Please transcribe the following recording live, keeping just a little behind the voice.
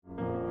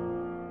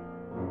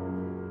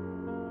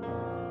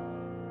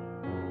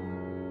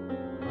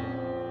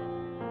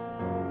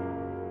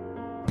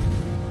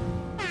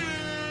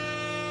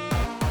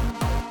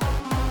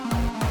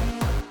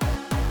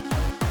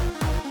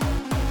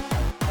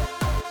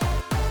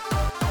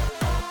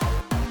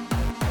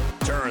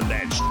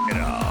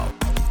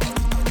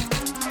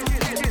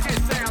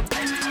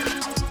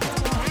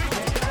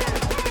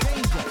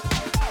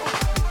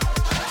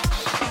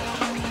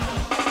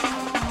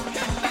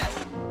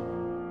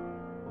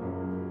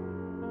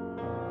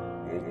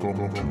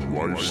Welcome to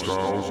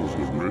Lifestyles of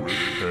the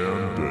Rich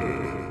and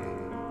Dead.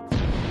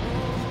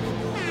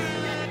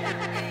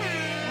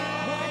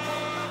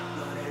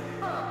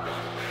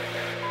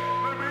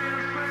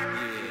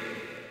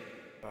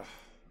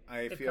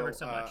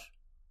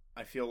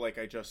 I feel like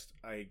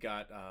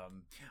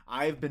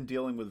I've been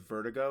dealing with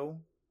vertigo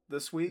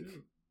this week.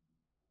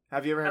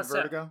 Have you ever had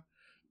vertigo?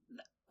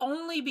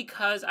 Only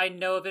because I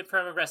know of it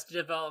from Arrested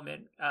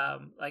Development,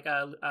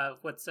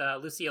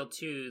 Lucille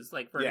 2's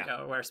like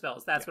vertigo or where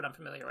spells. That's what I'm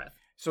familiar with.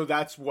 So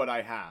that's what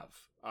I have.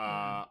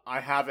 I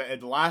have it.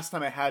 And the last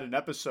time I had an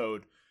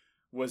episode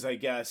was, I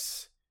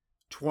guess,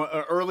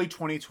 early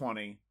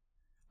 2020,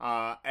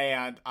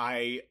 and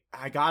I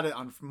got it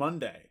on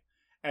Monday,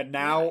 and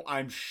now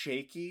I'm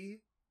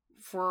shaky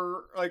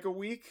for like a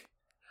week.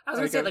 I was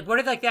gonna say, what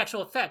are the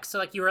actual effects?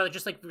 So, you were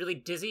just really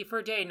dizzy for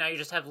a day, and now you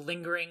just have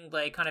lingering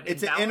kind of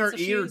it's an inner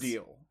ear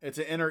deal. It's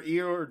an inner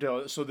ear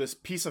deal. So this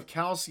piece of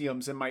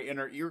calcium's in my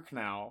inner ear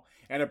canal,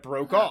 and it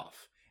broke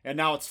off, and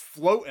now it's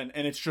floating,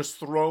 and it's just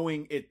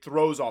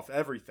throws off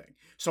everything.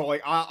 So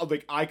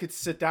I could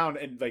sit down,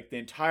 and the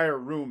entire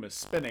room is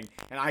spinning,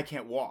 and I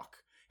can't walk.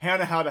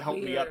 Hannah had to help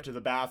me up to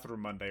the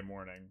bathroom Monday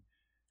morning.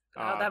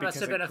 That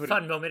must have been a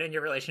fun moment in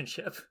your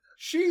relationship.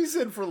 She's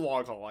in for the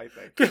long haul, I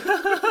think.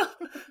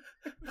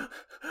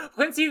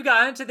 Once you've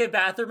gotten to the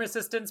bathroom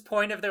assistance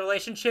point of the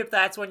relationship,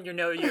 that's when you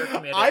know you're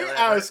committed. I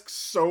ask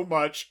so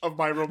much of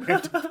my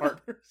romantic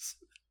partners.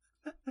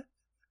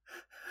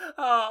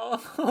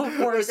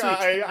 Poor sweet.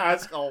 I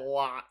ask a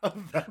lot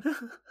of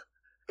them.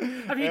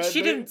 I mean,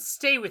 she didn't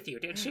stay with you,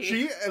 did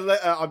she?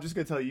 I'm just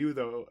going to tell you,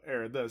 though,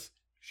 Aaron,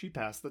 she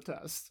passed the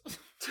test.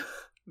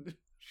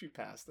 She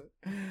passed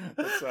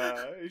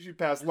it. She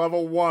passed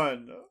level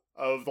 1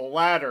 of the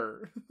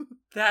ladder.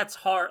 That's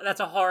That's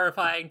a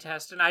horrifying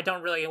test, and I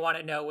don't really want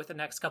to know what the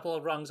next couple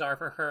of rungs are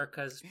for her,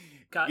 because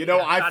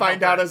I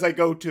find out as I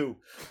go too.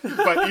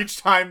 But each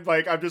time,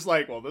 I'm just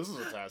well, this is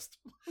a test.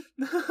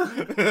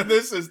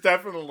 This is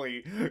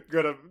definitely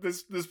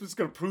this is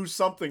gonna prove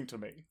something to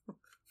me.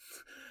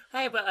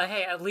 Hey, but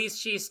at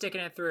least she's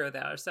sticking it through,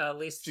 though. So at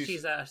least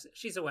she's a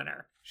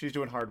winner. She's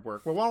doing hard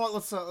work. Well,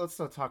 let's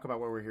talk about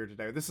why we're here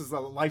today. This is the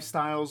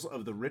Lifestyles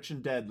of the Rich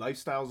and Dead.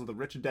 Lifestyles of the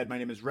Rich and Dead. My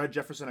name is Red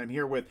Jefferson. I'm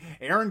here with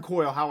Aaron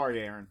Coyle. How are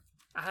you, Aaron?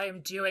 I'm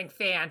doing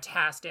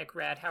fantastic,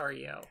 Red. How are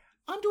you?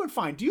 I'm doing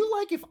fine. Do you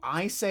like if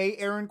I say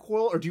Aaron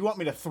Coyle, or do you want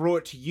me to throw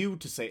it to you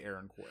to say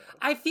Aaron Coyle?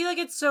 I feel like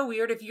it's so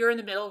weird if you're in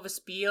the middle of a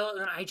spiel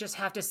and I just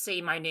have to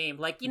say my name.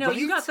 Right?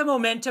 You got the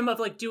momentum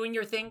of doing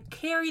your thing,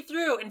 carry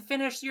through and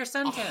finish your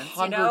sentence.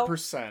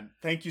 100%.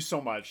 Thank you so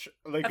much.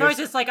 Otherwise,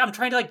 it's I'm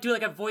trying to do a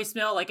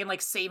voicemail,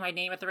 and say my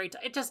name at the right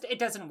time. It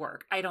doesn't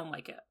work. I don't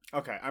like it.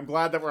 Okay, I'm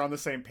glad that we're on the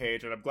same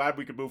page, and I'm glad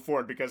we could move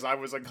forward because I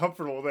was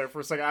uncomfortable there for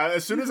a second.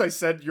 As soon as I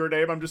said your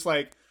name, I'm just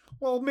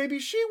well, maybe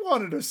she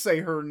wanted to say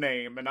her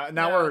name, and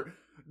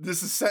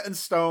this is set in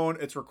stone.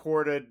 It's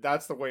recorded.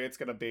 That's the way it's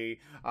going to be.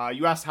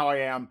 You asked how I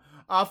am.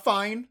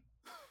 Fine.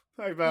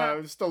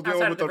 I'm still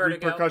dealing with the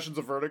repercussions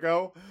of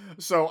vertigo.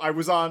 So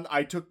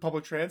I took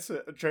public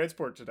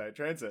transport today,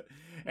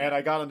 and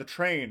I got on the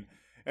train.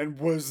 And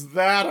was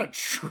that a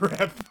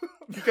trip?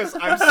 Because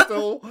I'm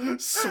still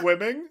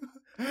swimming.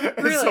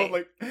 Really?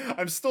 So,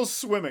 I'm still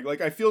swimming.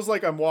 It feels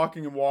like I'm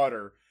walking in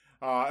water.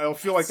 It'll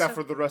feel like that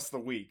for the rest of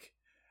the week.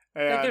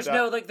 And, there's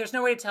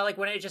no way to tell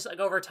when it just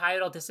over time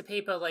it'll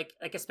dissipate, but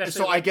especially.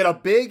 So I get a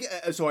big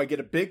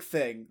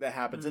thing that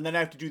happens, and then I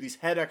have to do these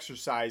head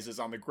exercises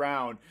on the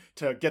ground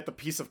to get the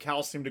piece of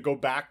calcium to go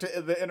back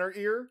to the inner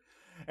ear,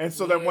 and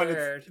so then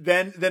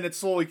when it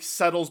slowly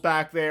settles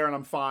back there, and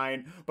I'm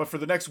fine. But for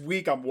the next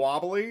week, I'm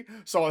wobbly.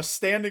 So I was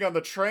standing on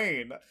the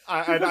train,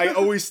 and I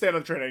always stand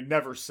on the train. I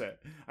never sit.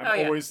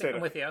 I'm always standing.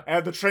 I'm with you.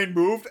 And the train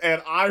moved,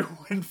 and I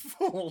went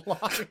full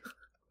line.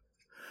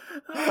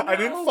 I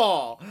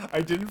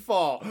didn't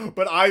fall,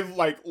 but I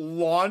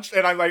launched,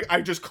 and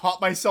I just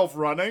caught myself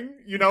running,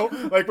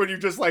 when you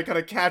just kind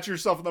of catch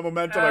yourself in the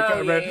momentum. I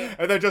kind of ran,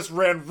 and then just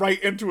ran right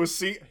into a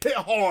seat, hit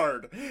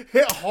hard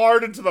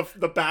into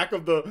the back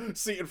of the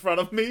seat in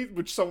front of me,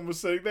 which someone was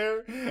sitting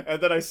there,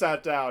 and then I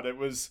sat down. It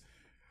was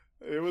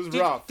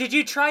rough. Did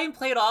you try and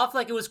play it off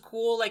like it was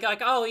cool?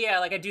 Oh yeah,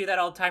 I do that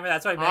all the time, or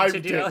that's what I meant to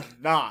do? I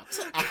did not.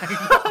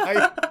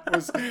 I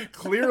was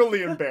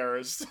clearly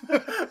embarrassed.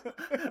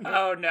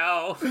 Oh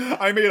no.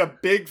 I made a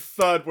big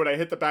thud when I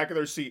hit the back of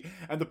their seat,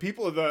 and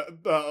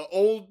the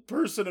old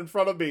person in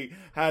front of me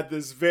had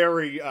this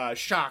very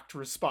shocked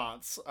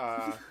response.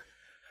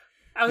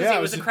 I was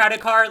it was a crowded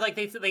car.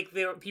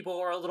 People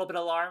were a little bit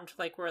alarmed.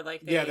 They were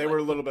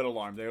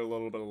a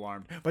little bit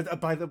alarmed.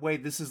 But by the way,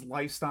 this is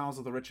Lifestyles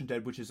of the Rich and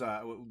Dead, which is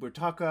we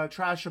talk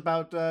trash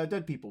about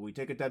dead people. We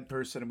take a dead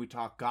person and we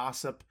talk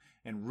gossip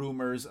and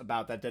rumors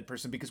about that dead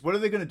person. Because what are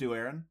they going to do,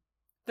 Aaron?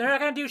 They're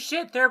not going to do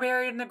shit. They're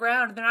buried in the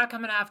ground. They're not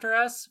coming after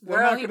us.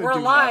 We're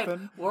alive.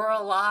 Nothing. We're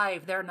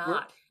alive. They're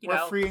not.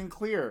 We're free and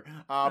clear.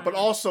 But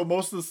also,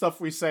 most of the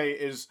stuff we say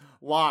is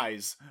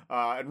lies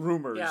and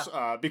rumors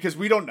because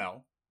we don't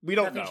know. We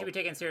don't Nothing know. should be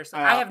taken seriously.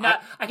 I have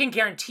not. I can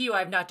guarantee you, I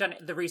have not done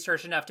the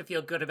research enough to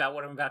feel good about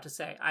what I'm about to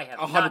say. I have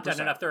not done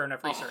 100%. thorough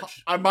enough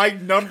research. My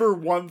number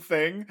one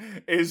thing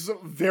is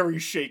very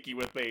shaky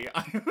with me.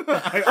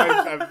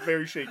 I'm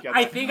very shaky on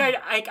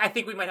that. I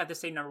think we might have the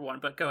same number one,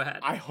 but go ahead.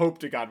 I hope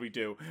to God we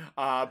do.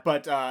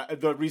 But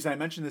the reason I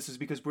mention this is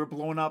because we're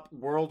blowing up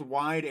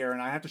worldwide,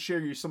 Aaron. I have to share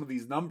you some of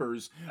these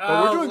numbers,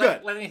 but we're doing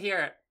good. Let me hear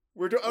it.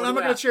 I'm not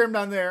going to share them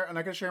down there. I'm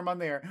not going to share them on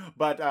there,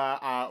 but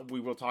we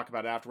will talk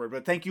about it afterward.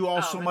 But thank you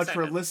all so much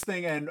for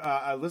listening and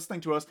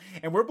listening to us.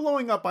 And we're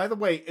blowing up, by the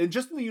way,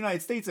 just in the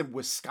United States, in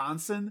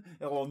Wisconsin,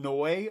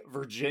 Illinois,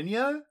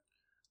 Virginia.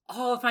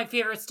 All of my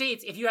favorite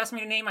states. If you ask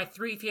me to name my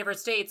 3 favorite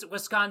states,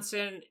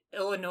 Wisconsin,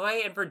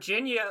 Illinois, and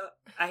Virginia,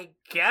 I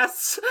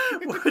guess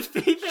would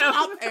be them. Shut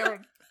up,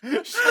 Aaron.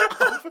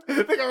 Shut up.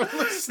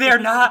 They're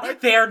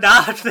not. They are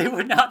not. They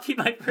would not be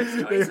my first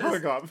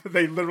choices.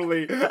 They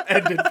literally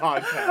ended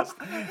podcast.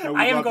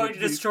 I am going to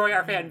destroy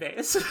our fan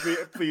base.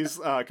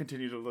 Please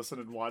continue to listen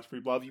and watch. We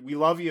love you. We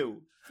love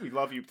you. We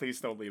love you. Please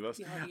don't leave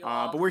us.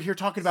 But we're here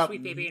talking about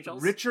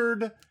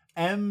Richard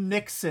M.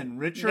 Nixon.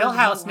 Richard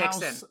Milhouse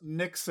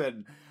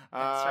Nixon.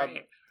 That's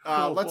right.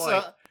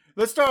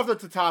 Let's start off at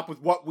the top with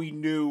what we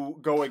knew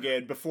going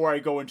in before I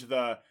go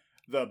into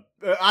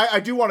I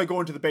do want to go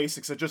into the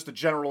basics of just the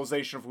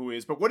generalization of who he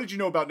is, but what did you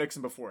know about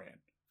Nixon beforehand?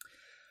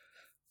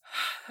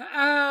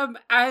 As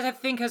I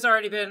think has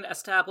already been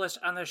established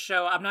on the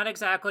show, I'm not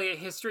exactly a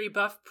history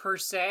buff per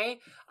se.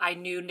 I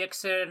knew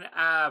Nixon,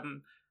 I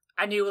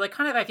feel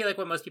like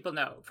what most people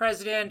know.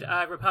 President,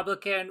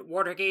 Republican,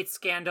 Watergate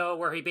scandal,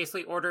 where he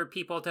basically ordered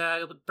people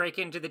to break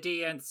into the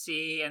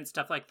DNC and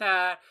stuff like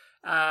that.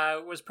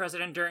 Was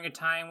president during a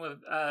time with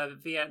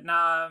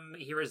Vietnam.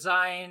 He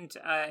resigned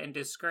in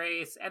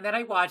disgrace. And then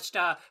I watched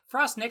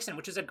Frost Nixon,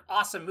 which is an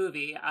awesome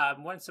movie.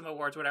 Won some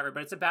awards, whatever.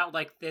 But it's about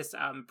like this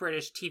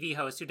British TV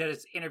host who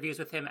does interviews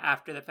with him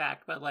after the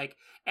fact. But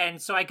and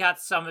so I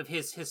got some of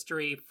his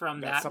history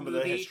from that some movie.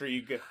 Of the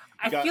history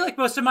I feel like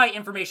most of my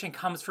information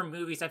comes from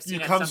movies I've seen.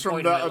 It comes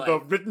from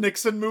the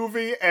Nixon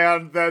movie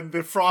and then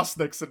the Frost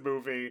Nixon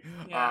movie.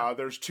 Yeah.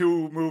 There's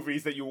 2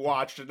 movies that you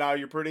watched, and now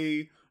you're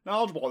pretty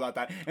knowledgeable about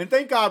that. And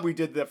thank God we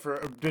did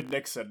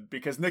Nixon,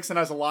 because Nixon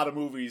has a lot of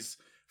movies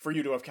for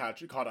you to have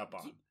caught up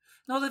on.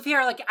 No, to be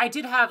fair, I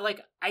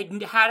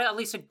had at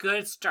least a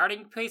good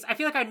starting place. I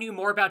feel like I knew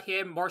more about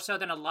him, more so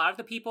than a lot of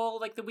the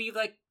people that we've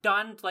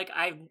done.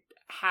 I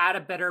had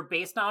a better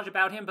base knowledge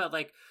about him, but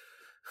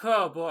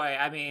oh boy,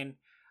 I mean,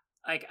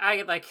 I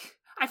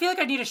feel like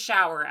I need a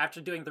shower after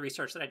doing the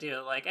research that I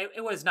do.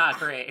 It was not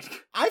great.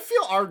 I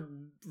feel our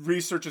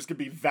researches could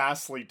be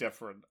vastly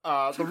different.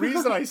 The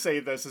reason I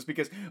say this is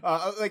because,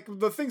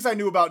 the things I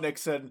knew about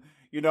Nixon,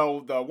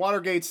 the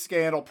Watergate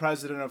scandal,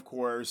 president, of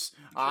course.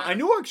 I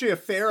knew actually a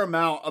fair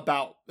amount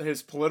about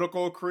his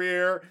political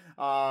career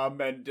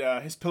and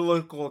his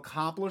political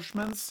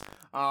accomplishments.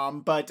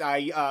 But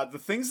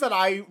the things that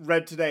I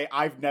read today,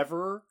 I've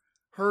never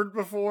heard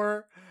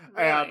before.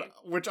 Really? And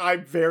which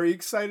I'm very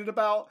excited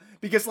about,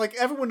 because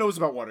everyone knows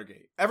about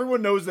Watergate.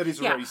 Everyone knows that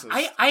he's a racist.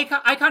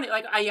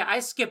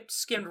 I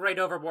skimmed right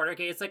over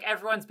Watergate. It's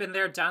everyone's been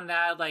there, done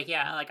that.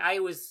 I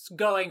was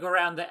going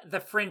around the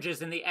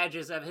fringes and the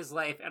edges of his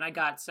life, and I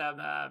got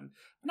some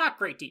not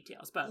great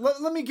details. But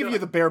let me give you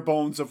the bare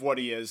bones of what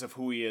he is, of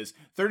who he is.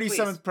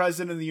 37th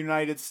president of the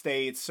United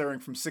States, serving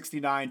from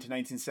 1969 to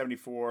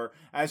 1974.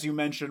 As you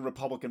mentioned,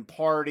 Republican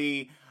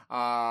Party.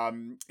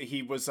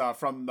 He was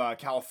from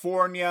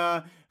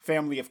California,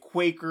 family of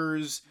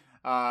Quakers.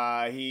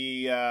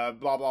 He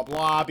blah blah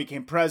blah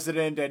became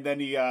president, and then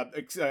he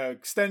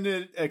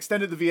extended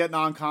the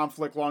Vietnam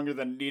conflict longer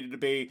than it needed to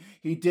be.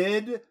 He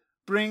did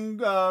bring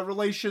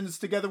relations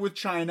together with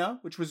China,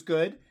 which was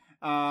good.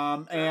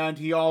 And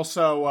he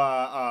also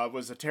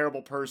was a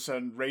terrible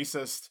person,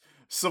 racist,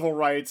 civil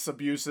rights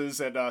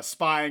abuses, and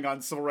spying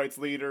on civil rights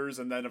leaders,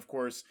 and then of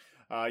course.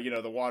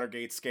 The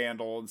Watergate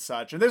scandal and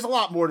such. And there's a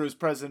lot more to his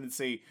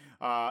presidency.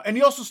 And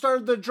he also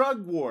started the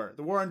drug war,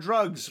 the war on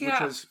drugs, which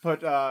has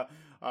put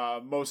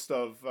most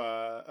of,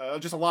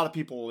 just a lot of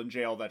people in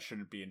jail that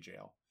shouldn't be in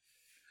jail.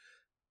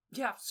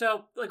 Yeah,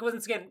 so,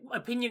 once again,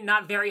 opinion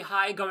not very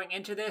high going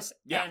into this.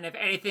 Yeah. And if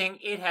anything,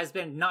 it has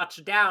been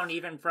notched down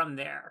even from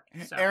there.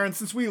 So. Aaron,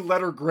 since we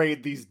letter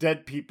grade these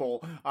dead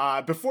people,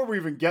 before we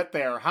even get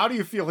there, how do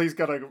you feel he's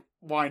going to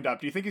wind up?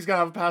 Do you think he's going to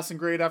have a passing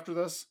grade after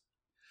this?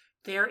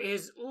 There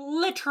is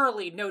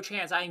literally no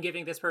chance I am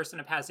giving this person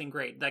a passing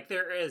grade.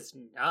 There is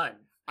none.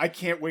 I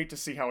can't wait to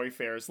see how he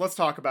fares. Let's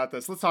talk about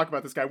this. Let's talk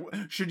about this guy.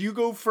 Should you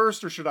go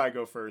first or should I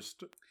go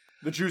first?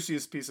 The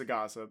juiciest piece of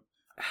gossip.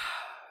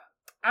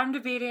 I'm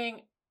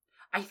debating.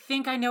 I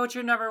think I know what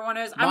your number one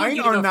is. Mine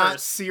are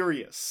not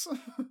serious.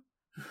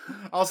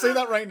 I'll say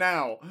that right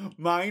now.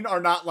 Mine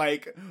are not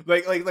like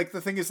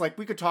the thing is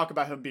we could talk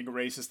about him being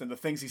racist and the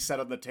things he said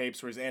on the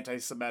tapes where he's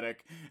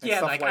anti-Semitic and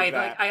stuff like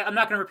that. I'm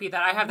not going to repeat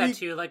that. I have that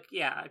too.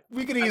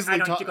 We could easily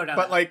talk,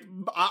 but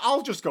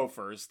I'll just go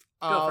first.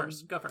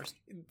 Go first.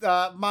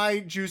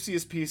 My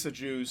juiciest piece of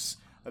juice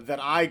that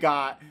I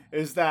got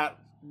is that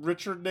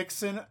Richard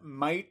Nixon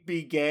might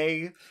be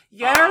gay.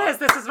 Yeah, there it is.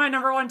 This is my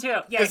number one too.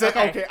 Yeah, is it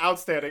okay?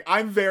 Outstanding.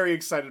 I'm very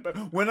excited. But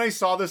when I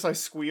saw this, I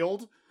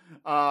squealed.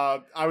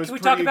 I was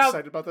pretty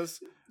excited about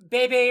this.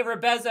 Bebe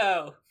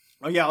Rebozo.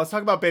 Oh yeah, let's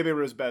talk about Bebe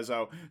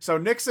Rebozo. So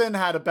Nixon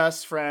had a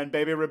best friend,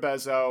 Bebe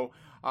Rebozo,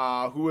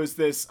 who was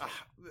this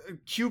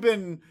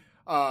Cuban,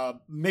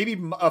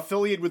 maybe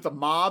affiliated with the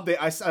mob.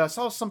 I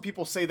saw some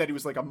people say that he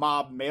was like a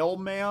mob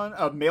mailman,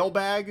 a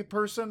mailbag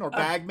person or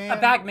bagman. A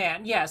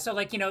bagman, yeah. So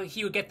like,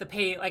 he would get the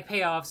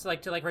payoffs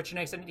like to like Richard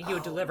Nixon. He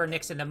would deliver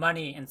Nixon the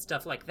money and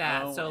stuff like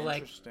that. Oh, so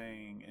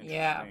interesting.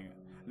 Yeah.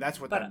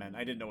 That's what that meant.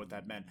 I didn't know what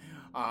that meant.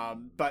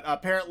 But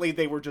apparently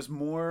they were just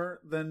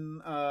more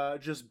than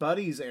just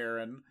buddies,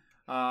 Aaron.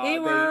 They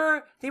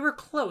were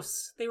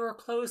close. They were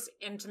close,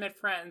 intimate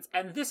friends,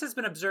 and this has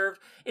been observed.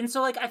 And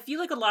so, like, I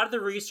feel like a lot of the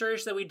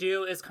research that we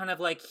do is kind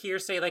of like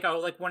hearsay, like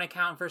one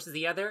account versus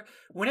the other.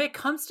 When it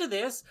comes to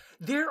this,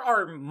 there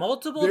are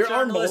multiple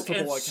journalists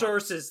and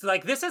sources.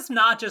 Like, this is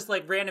not just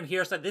like random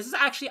hearsay. This is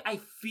actually, I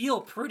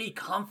feel pretty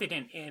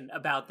confident in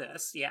about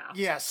this. Yeah.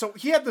 Yeah. So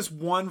he had this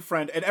one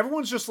friend, and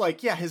everyone's just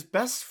like, yeah, his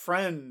best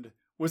friend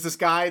was this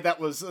guy that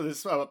was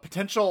this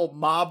potential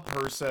mob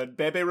person,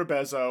 Bebe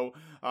Rebozo,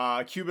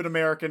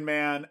 Cuban-American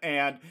man,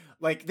 and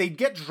like they'd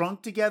get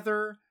drunk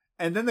together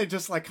and then they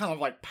just like kind of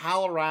like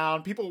pal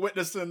around, people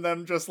witnessing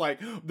them just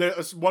like,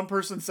 one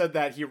person said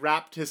that he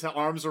wrapped his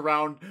arms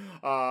around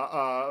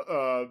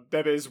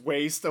Bebe's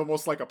waist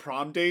almost like a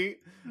prom date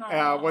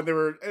when they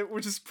were,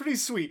 which is pretty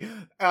sweet.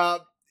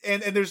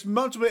 And there's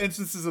multiple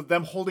instances of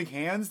them holding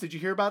hands. Did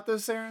you hear about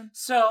this, Aaron?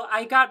 So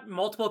I got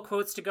multiple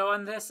quotes to go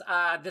on this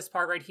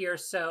part right here.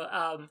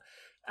 So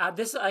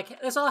this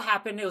all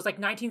happened. It was like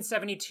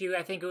 1972.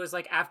 I think it was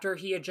like after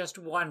he had just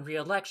won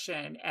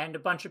re-election, and a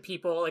bunch of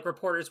people, like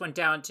reporters, went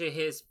down to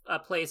his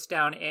place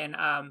down in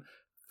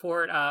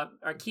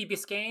Key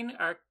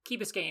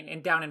Biscayne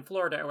and down in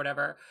Florida or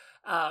whatever.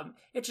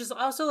 It's just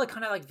also like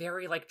kind of like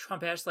very like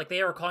Trump-ish. Like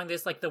they were calling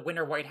this like the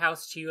Winter White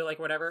House too, like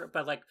whatever.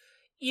 But like.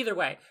 Either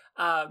way,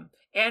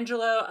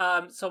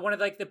 Angelo, so one of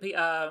like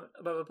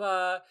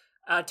the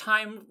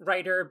Time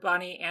writer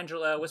Bonnie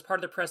Angelo was part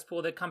of the press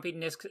pool that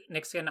accompanied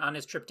Nixon on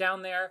his trip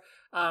down there.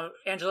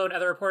 Angelo and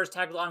other reporters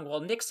tagged along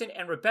while Nixon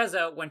and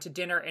Rebozo went to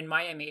dinner in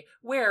Miami,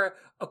 where,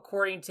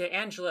 according to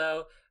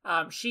Angelo,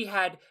 she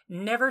had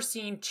never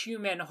seen two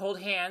men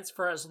hold hands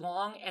for as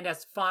long and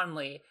as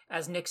fondly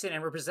as Nixon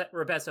and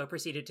Rebozo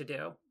proceeded to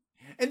do.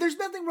 And there's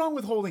nothing wrong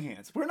with holding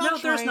hands. We're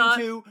not trying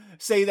to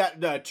say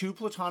that two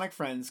platonic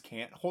friends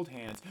can't hold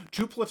hands.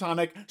 Two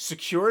platonic,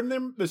 secure in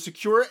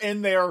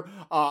their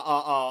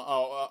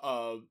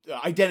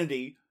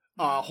identity,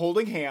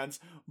 holding hands.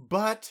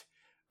 But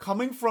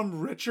coming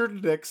from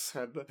Richard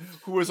Nixon,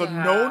 who is a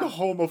known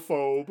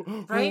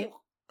homophobe, right?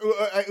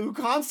 Who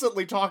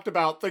constantly talked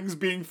about things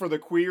being for the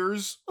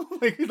queers.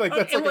 like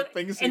that's like a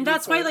thing. And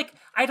that's why like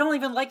I don't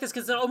even like this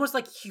because it almost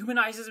like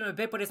humanizes him a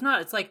bit, but it's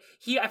not. It's like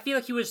I feel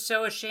like he was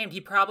so ashamed.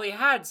 He probably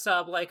had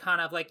some like kind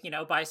of like,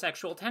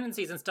 bisexual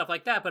tendencies and stuff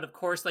like that. But of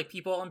course, like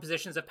people in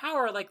positions of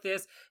power like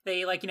this,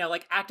 they like,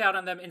 like act out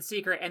on them in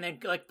secret and then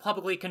like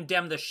publicly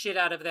condemn the shit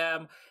out of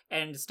them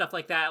and stuff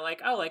like that.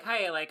 Like, oh, like,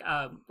 hi, like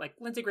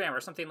Lindsey Graham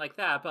or something like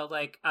that. But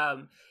like,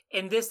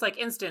 in this like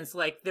instance,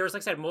 like there was,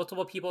 like I said,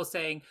 multiple people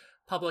saying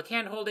public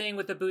hand-holding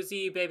with the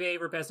boozy Bebe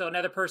Rebozo.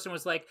 Another person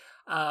was like,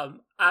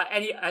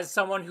 as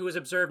someone who has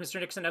observed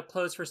Mr. Nixon up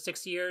close for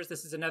 6 years,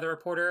 this is another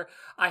reporter,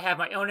 I have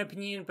my own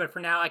opinion, but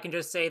for now I can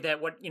just say that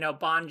what,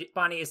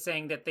 Bonnie is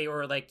saying that they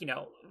were like,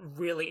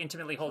 really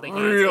intimately holding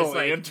hands. Really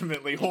like,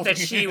 intimately holding hands.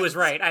 That she was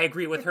right. I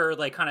agree with her,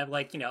 like, kind of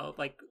like,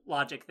 like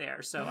logic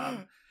there. So,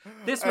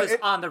 this was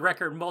on the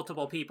record,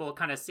 multiple people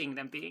kind of seeing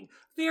them being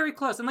very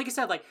close. And like I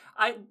said, like,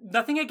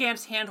 nothing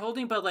against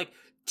hand-holding, but like,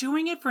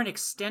 doing it for an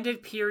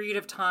extended period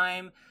of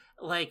time,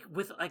 like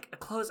with like a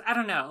close, I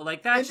don't know,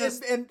 like that.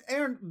 And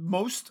Aaron,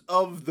 most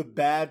of the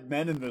bad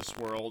men in this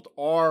world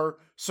are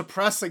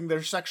suppressing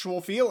their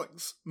sexual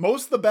feelings.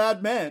 Most of the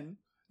bad men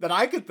that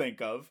I could think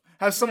of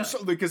have some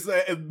because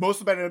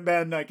most of the bad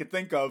men I could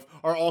think of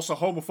are also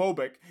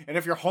homophobic. And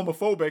if you're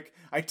homophobic,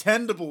 I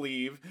tend to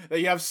believe that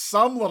you have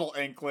some little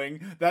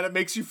inkling that it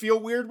makes you feel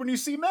weird when you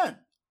see men.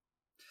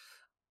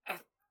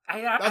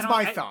 That's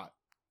my thought.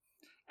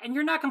 And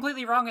you're not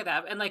completely wrong with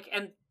that. And like,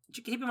 and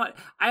keep in mind,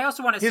 I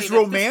also want to say his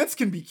romance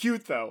can be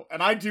cute though,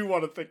 and I do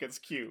want to think it's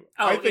cute.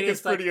 I think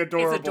it's pretty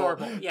adorable. It's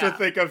adorable, to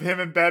think of him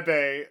and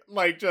Bebe,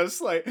 like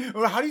just like,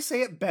 how do you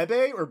say it,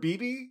 Bebe or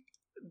Bibi?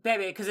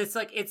 Bebe, because it's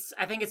like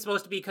I think it's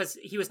supposed to be because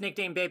he was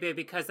nicknamed Bebe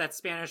because that's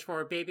Spanish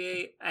for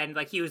baby, and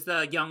like he was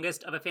the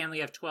youngest of a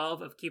family of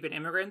 12 of Cuban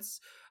immigrants.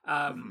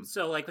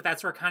 So like, but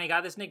that's where kind of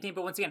got this nickname.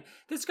 But once again,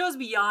 this goes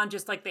beyond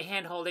just like the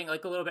hand holding,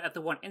 like a little bit at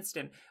the one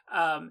instant.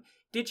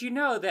 Did you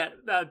know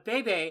that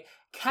Bebe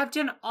kept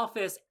an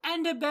office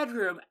and a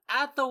bedroom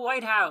at the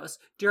White House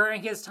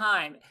during his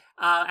time,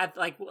 at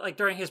like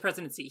during his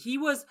presidency? He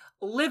was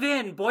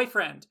live-in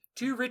boyfriend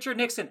to Richard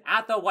Nixon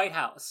at the White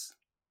House.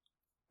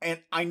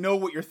 And I know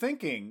what you're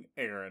thinking,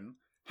 Aaron.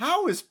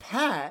 How is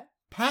Pat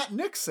Pat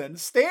Nixon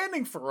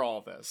standing for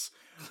all this.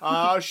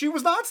 She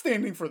was not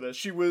standing for this.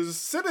 She was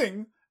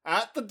sitting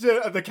at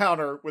the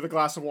counter with a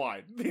glass of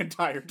wine the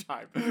entire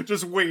time,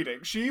 just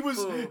waiting. She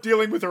was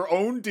dealing with her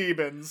own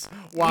demons.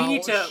 While we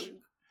need to.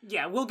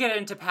 Yeah, we'll get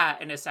into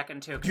Pat in a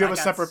second too. Do you have a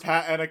separate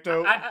Pat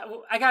anecdote?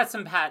 I got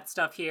some Pat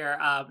stuff here,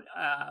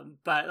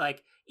 but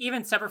like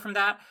even separate from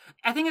that,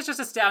 I think it's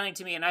just astounding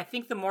to me. And I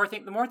think the more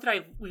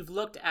that we've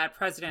looked at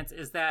presidents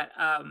is that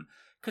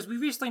because we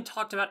recently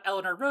talked about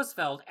Eleanor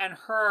Roosevelt and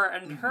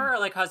her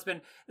like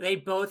husband, they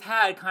both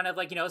had kind of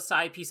like, you know,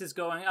 side pieces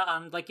going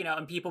on, like, you know,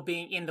 and people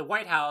being in the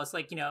White House,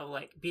 like, you know,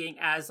 like being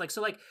as like,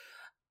 so like,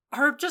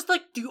 are just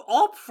like, do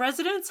all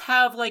presidents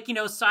have like, you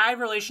know, side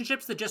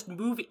relationships that just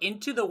move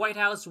into the White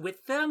House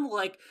with them?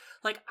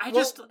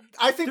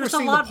 I think we're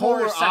seeing the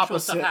polar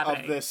opposite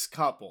of this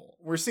couple.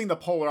 We're seeing the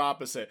polar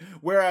opposite.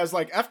 Whereas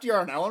like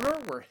FDR and Eleanor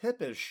were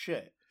hip as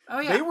shit. Oh,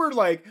 yeah. They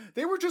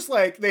were just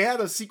like, they had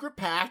a secret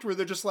pact where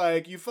they're just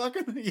like, you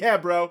fucking, yeah,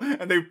 bro.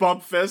 And they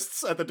bump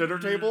fists at the dinner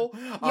table.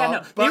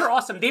 Yeah, they were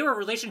awesome. They were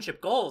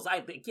relationship goals. I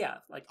think, yeah.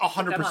 Like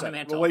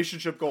 100%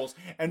 relationship goals.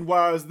 And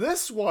whereas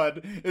this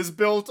one is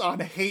built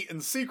on hate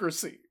and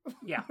secrecy.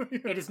 Yeah,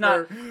 it is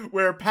not.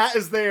 where Pat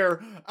is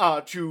there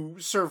to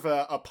serve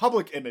a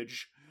public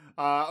image.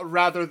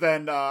 Rather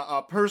than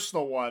a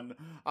personal one.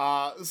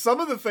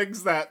 Some of the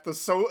things that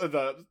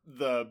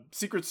the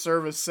Secret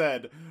Service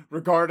said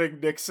regarding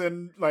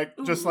Nixon, like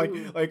just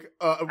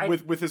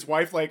with his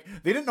wife, like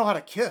they didn't know how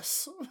to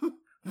kiss.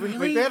 Really?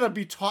 Like they had to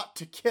be taught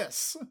to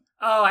kiss.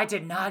 Oh, I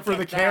did not for get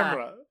the that.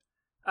 camera.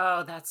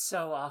 Oh, that's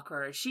so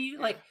awkward. She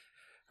like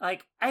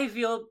I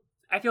feel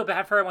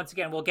bad for her once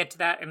again. We'll get to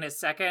that in a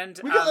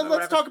second.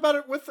 Let's talk about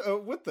it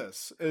with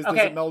this. Does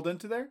it meld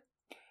into there?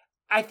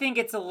 I think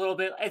it's a little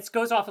bit. It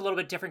goes off a little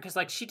bit different because,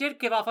 like, she did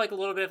give off like a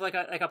little bit of like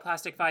a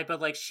plastic vibe, but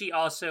like she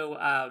also,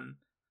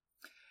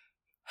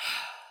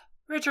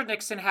 Richard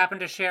Nixon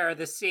happened to share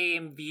the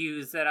same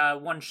views that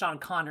one Sean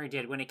Connery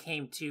did when it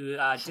came to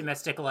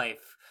domestic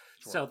life.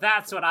 Sure. So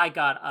that's what I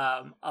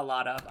got a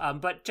lot of.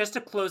 But just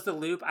to close the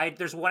loop,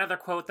 there's one other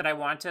quote that I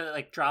want to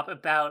like drop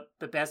about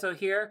Rebozo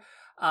here.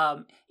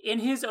 In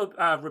his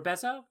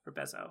Rebozo.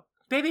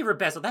 Baby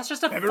Rebozo. That's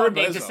just a fun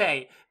name to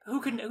say.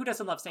 Who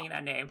doesn't love saying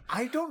that name?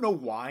 I don't know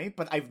why,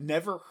 but I've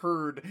never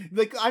heard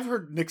I've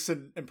heard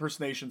Nixon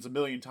impersonations a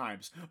million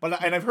times,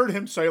 and I've heard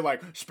him say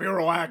like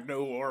Spiro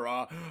Agnew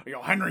or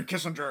Henry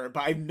Kissinger,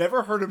 but I've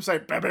never heard him say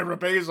Baby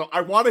Rebozo.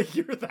 I want to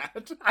hear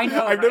that. I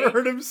know. I've never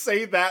heard him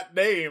say that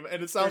name,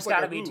 and it sounds like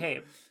there's gotta be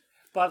tape.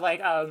 But like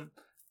a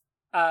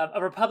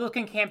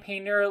Republican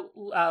campaigner,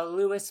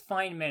 Louis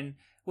Feynman,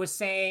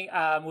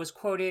 was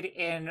quoted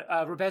in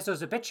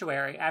Rebozo's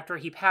obituary after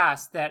he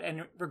passed that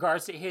in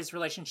regards to his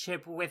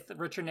relationship with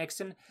Richard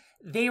Nixon,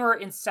 they were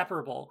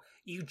inseparable.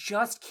 You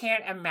just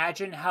can't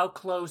imagine how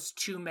close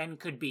two men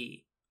could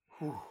be.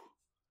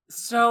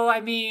 So,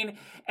 I mean,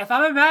 if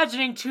I'm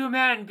imagining two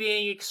men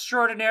being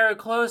extraordinarily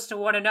close to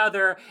one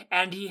another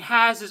and he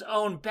has his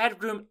own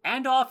bedroom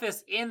and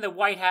office in the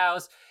White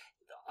House,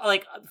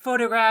 like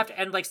photographed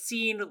and like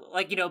seen,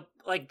 like, you know,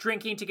 like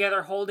drinking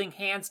together, holding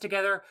hands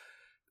together,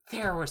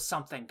 there was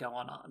something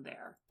going on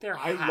there. There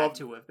had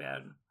to have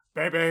been.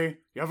 Baby,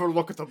 you ever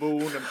look at the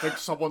moon and think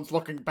someone's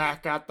looking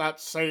back at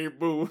that same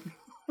moon?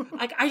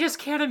 Like, I just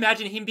can't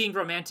imagine him being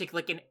romantic,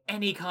 like, in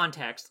any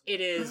context. It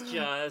is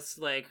just,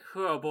 like,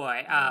 oh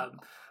boy.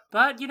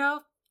 But, you know,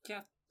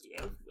 yeah,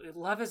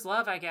 love is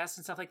love, I guess,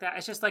 and stuff like that.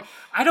 It's just, like,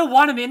 I don't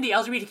want him in the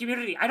LGBT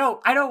community. I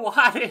don't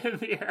want him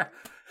here.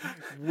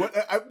 One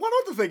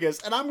other thing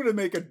is, and I'm going to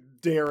make a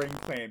daring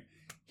claim.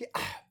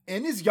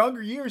 In his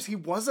younger years, he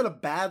wasn't a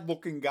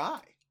bad-looking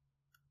guy.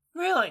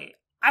 Really?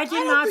 I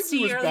did not see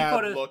he was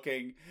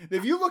bad-looking.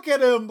 If you look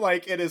at him,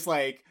 like, in his,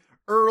 like,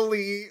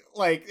 early,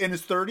 like, in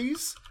his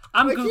 30s...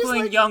 I'm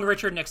Googling young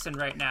Richard Nixon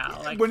right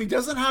now. Like, when he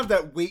doesn't have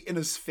that weight in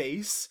his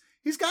face,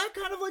 he's got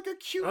kind of, like, a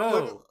cute...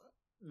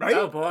 right?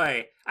 Oh,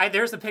 boy.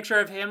 There's a picture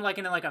of him, like,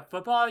 in, like, a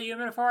football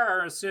uniform,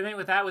 or assuming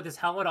with his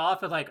helmet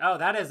off, and, like, oh,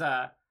 that is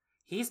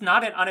he's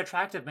not an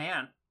unattractive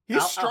man.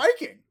 He's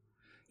striking.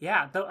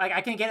 Yeah, though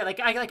I can get it. Like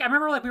I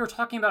remember, like, we were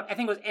talking about. I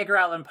think it was Edgar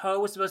Allan Poe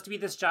was supposed to be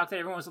this jock that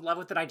everyone was in love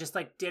with that I just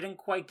like didn't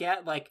quite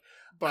get. Like,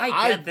 but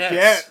I get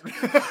this.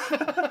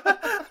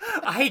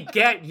 I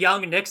get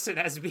young Nixon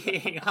as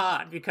being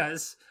hot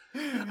because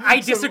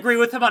I disagree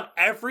with him on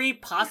every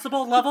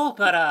possible level,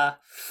 but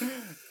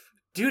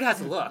dude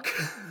has a look.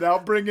 Now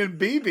bring in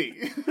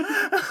BB.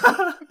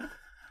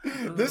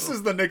 This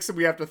is the Nixon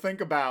we have to think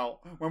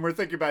about when we're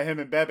thinking about him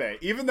and Bebe,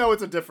 even though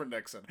it's a different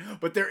Nixon.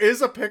 But there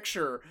is a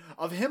picture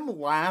of him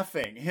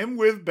laughing, him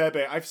with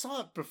Bebe. I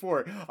saw it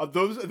before, of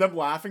them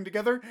laughing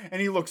together,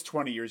 and he looks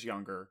 20 years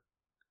younger.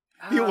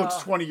 He looks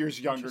 20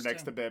 years younger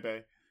next to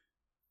Bebe.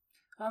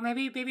 Well,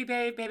 maybe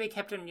Bebe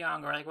kept him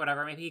young, or like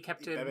whatever. Maybe he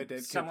kept him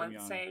somewhat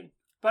sane.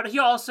 But he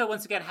also,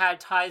 once again, had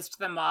ties to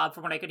the mob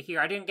from what I could hear.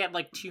 I didn't get,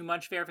 like, too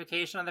much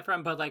verification on the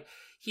front, but, like,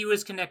 he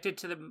was connected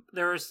to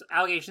there was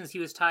allegations he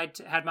was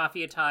had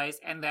mafia ties,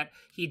 and that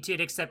he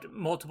did accept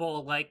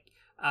multiple, like,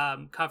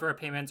 cover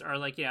payments or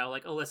like,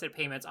 like illicit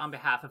payments on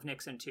behalf of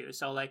Nixon too.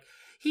 So like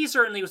he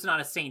certainly was not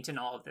a saint in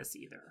all of this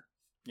either.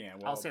 Yeah,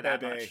 well, I'll say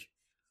that much.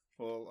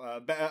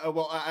 Well,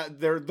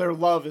 their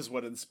love is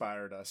what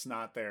inspired us,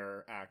 not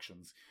their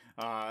actions.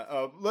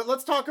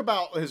 Let's talk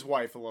about his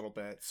wife a little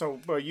bit. So,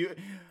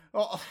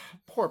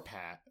 poor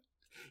Pat.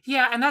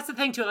 Yeah, and that's the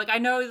thing too. Like, I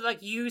know,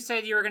 like you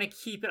said, you were gonna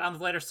keep it on the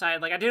lighter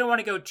side. Like, I didn't want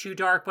to go too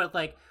dark, but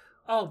like,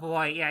 oh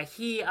boy, yeah,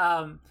 he.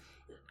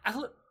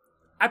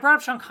 I brought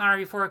up Sean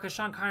Connery before because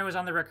Sean Connery was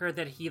on the record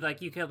that he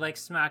like you could like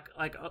smack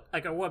like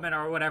a woman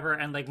or whatever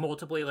and like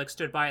multiply like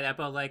stood by that,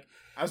 but like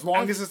as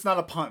long as it's not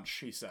a punch,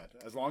 he said.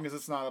 As long as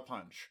it's not a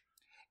punch.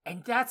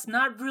 And that's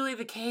not really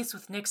the case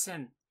with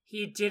Nixon.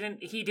 He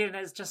didn't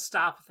just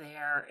stop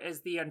there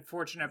is the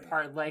unfortunate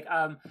part. Like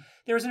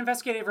there was an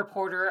investigative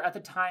reporter at the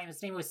time,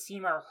 his name was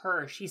Seymour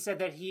Hersh. He said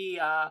that he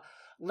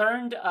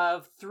learned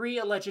of 3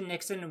 alleged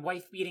Nixon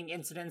wife-beating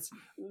incidents,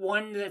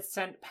 one that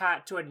sent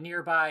Pat to a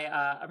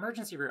nearby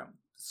emergency room.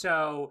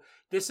 So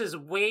this is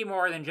way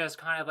more than just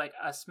kind of like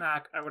a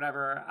smack or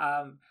whatever.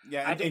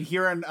 And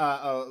here in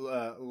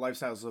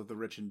Lifestyles of the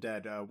Rich and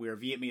Dead, we are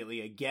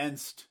vehemently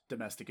against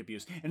domestic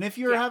abuse. And if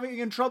you're having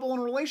in trouble in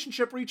a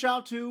relationship, reach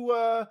out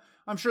to,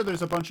 I'm sure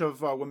there's a bunch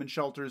of women's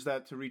shelters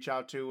to reach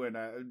out to, and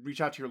reach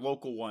out to your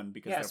local one.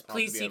 Because yes,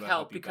 please seek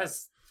help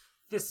because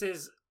this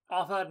is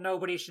awful.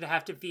 Nobody should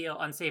have to feel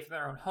unsafe in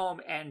their own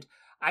home. And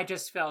I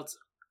just felt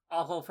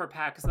awful for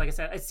Pat because, like I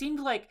said, it seemed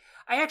like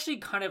I actually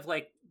kind of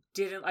like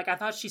didn't like I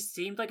thought she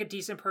seemed like a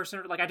decent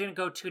person. Like I didn't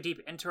go too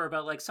deep into her,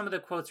 but like some of the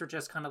quotes were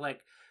just kind of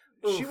like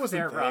she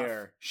wasn't there.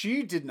 Rough.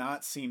 She did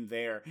not seem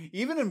there.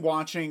 Even in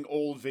watching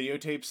old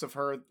videotapes of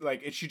her,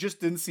 like she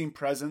just didn't seem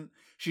present.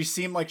 She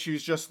seemed like she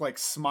was just like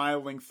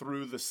smiling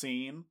through the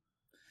scene.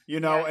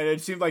 And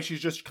it seemed like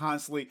she's just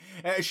constantly.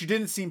 She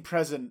didn't seem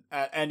present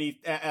at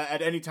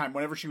any time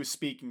whenever she was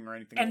speaking or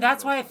anything. And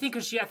that's why I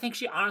think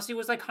she honestly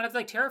was like kind of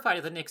like terrified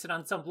of the Nixon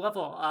on some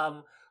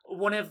level.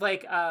 One of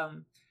like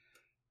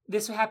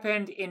this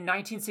happened in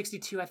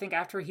 1962, I think,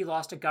 after he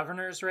lost a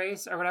governor's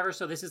race or whatever.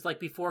 So this is like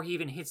before he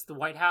even hits the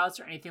White House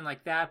or anything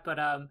like that. But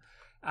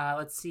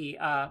let's see.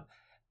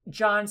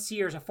 John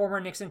Sears, a former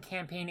Nixon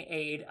campaign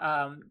aide,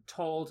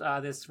 told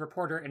this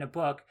reporter in a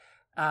book.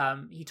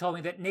 He told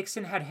me that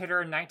Nixon had hit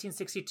her in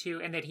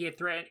 1962 and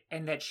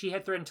that she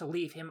had threatened to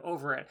leave him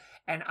over it.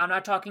 And I'm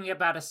not talking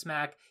about a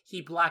smack.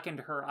 He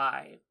blackened her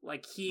eye.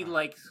 Like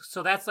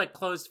so that's like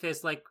closed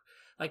fist, like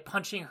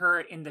punching her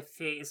in the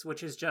face,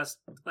 which is just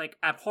like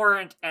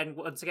abhorrent. And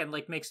once again,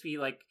 like makes me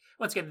like,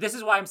 once again, this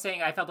is why I'm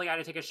saying I felt like I had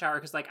to take a shower.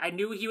 Cause like I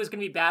knew he was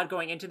going to be bad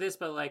going into this,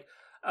 but like,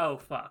 oh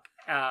fuck.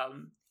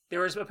 There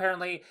was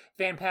apparently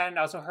Van Patten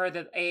also heard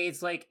that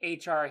aides like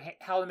H.R.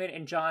 Hellman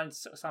and John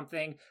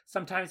something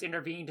sometimes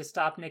intervened to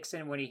stop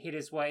Nixon when he hit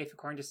his wife,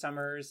 according to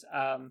Summers.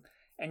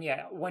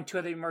 Went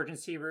to the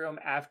emergency room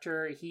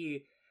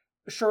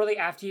shortly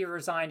after he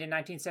resigned in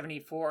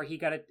 1974.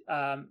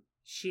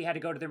 She had to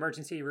go to the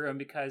emergency room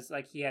because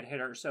like he had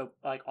hit her so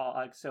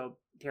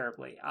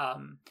terribly.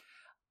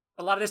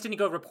 A lot of this didn't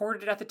go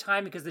reported at the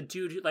time because the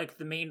dude, like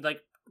the main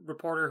like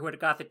reporter who had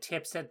got the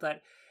tip, said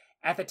that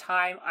at the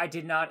time I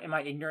did not, in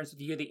my ignorance,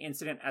 view the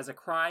incident as a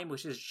crime,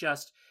 which is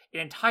just an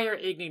entire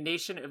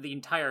indignation of the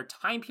entire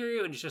time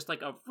period, and it's just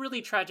like a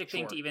really tragic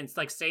thing to even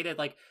like say that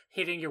like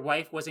hitting your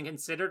wife wasn't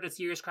considered a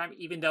serious crime,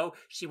 even though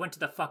she went to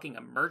the fucking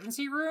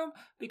emergency room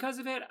because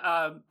of it.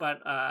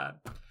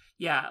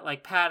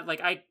 Like Pat,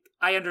 like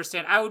I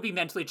understand. I would be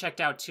mentally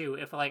checked out too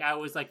if like I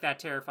was like that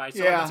terrified.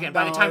 So once again,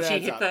 by the time she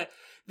hit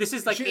this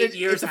is like 8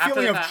 years after that. It's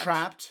a feeling of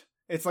trapped.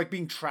 It's like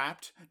being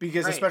trapped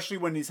because especially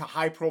when he's a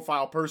high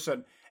profile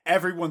person,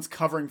 everyone's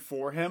covering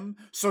for him,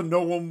 so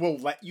no one will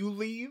let you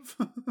leave.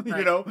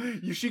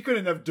 She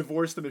couldn't have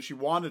divorced him if she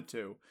wanted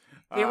to.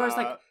 There was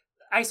like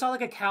I saw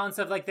like accounts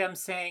of like them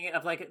saying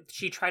of like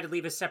she tried to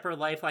leave a separate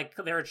life, like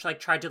they were like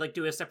tried to like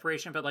do a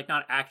separation, but like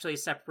not actually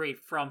separate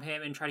from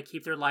him and try to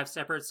keep their lives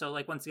separate. So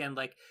like once again,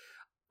 like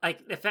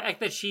the fact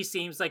that she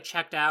seems like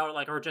checked out,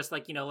 like or just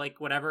like like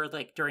whatever,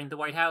 like during the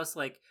White House,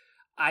 like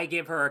I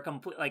give her a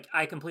complete like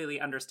I completely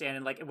understand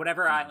and like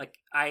whatever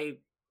I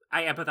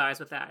empathize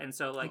with that, and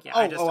so like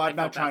I'm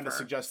not trying to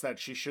suggest that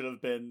she should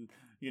have been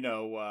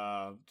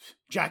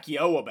Jackie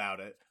O about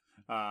it.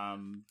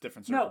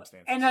 Different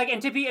circumstances.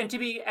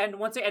 And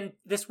once again,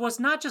 this was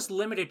not just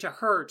limited to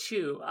her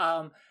too.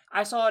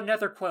 I saw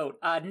another quote.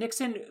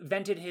 Nixon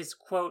vented his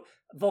quote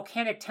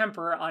volcanic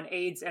temper on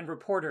aides and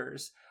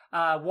reporters.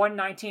 One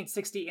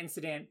 1960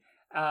 incident,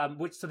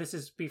 this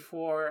is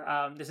before,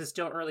 this is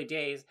still early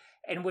days,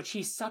 in which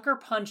he sucker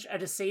punched a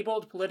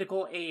disabled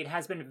political aide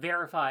has been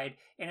verified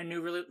in a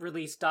new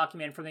released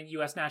document from the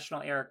U.S.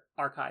 National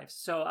Archives.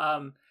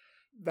 So,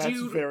 that's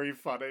very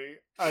funny.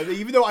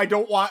 Even though I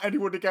don't want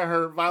anyone to get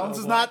hurt, violence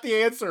is not the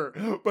answer.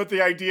 But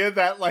the idea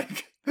that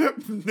like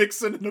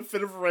Nixon in a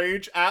fit of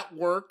rage at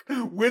work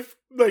with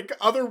like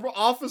other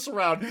office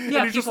around,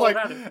 and he's just like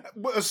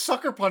a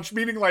sucker punch,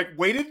 meaning like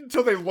waited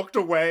until they looked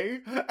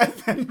away and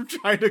then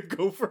tried to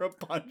go for a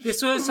punch.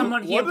 This was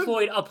someone he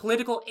employed, a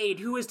political aide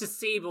who was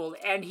disabled,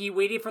 and he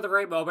waited for the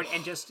right moment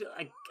and just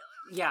like,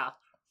 yeah.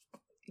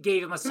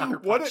 gave him a sucker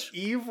punch. What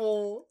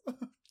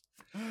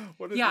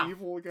an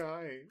evil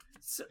guy.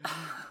 So,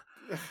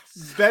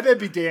 Bebe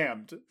be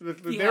damned.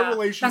 Their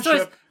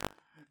relationship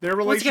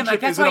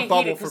is in a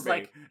bubble for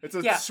me. It's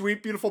a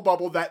sweet, beautiful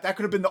bubble that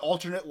could have been the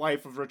alternate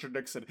life of Richard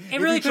Nixon. It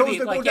really if he chose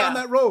to go down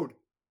that road.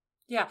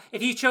 Yeah,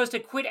 if he chose to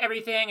quit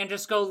everything and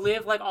just go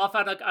live like off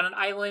on like on an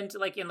island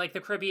like in like the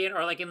Caribbean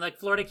or like in like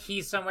Florida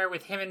Keys somewhere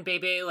with him and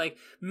Bebe, like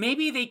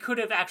maybe they could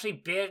have actually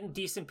been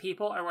decent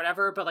people or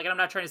whatever. But like I'm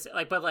not trying to say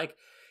like, but like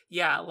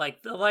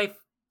like the life,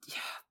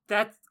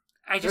 that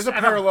there's a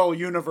parallel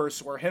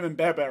universe where him and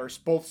Bebe are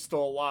both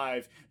still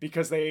alive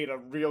because they ate a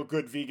real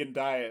good vegan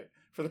diet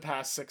for the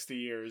past 60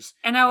 years.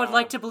 And I would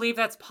like to believe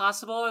that's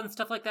possible and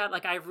stuff like that.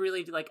 Like I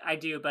really I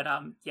do, but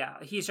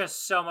he's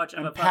just so much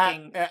of a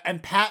fucking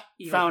Pat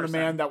found a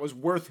man that was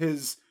worth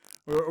his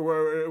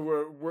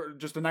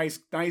just a nice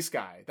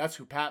guy. That's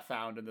who Pat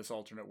found in this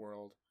alternate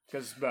world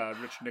because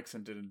Richard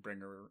Nixon didn't bring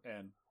her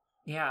in.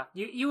 Yeah,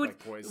 you would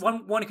like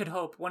one could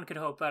hope,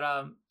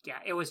 but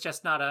it was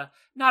just not a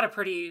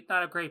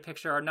great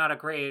picture or not a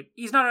great.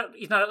 He's not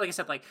like I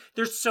said, like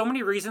there's so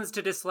many reasons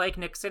to dislike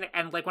Nixon,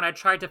 and like when I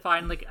tried to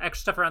find like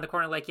extra stuff around the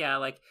corner, like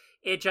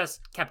it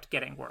just kept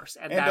getting worse,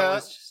 and that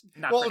was just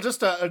not great. Just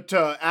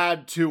to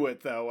add to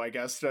it though, I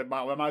guess I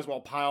might as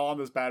well pile on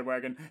this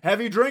bandwagon.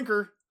 Heavy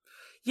drinker.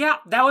 Yeah,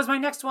 that was my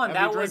next one.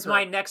 Was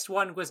my next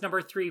one was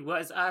number 3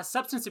 was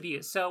substance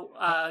abuse. So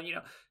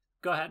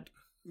go ahead.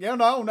 Yeah,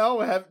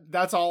 no.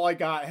 That's all I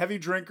got. Heavy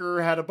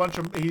drinker, had a bunch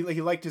of.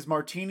 He liked his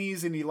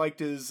martinis and he liked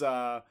his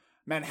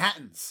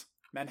Manhattans.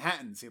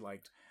 He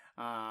liked.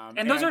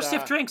 And those are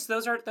stiff drinks.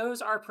 Those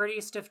are pretty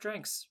stiff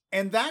drinks.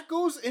 And that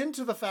goes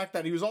into the fact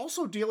that he was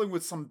also dealing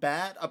with some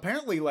bad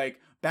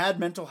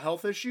mental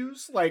health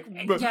issues. Like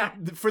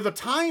for the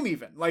time,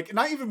 even like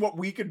not even what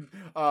we could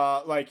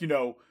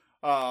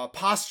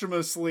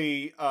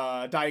posthumously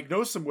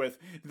diagnose him with.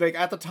 Like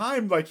at the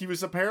time, like he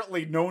was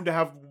apparently known to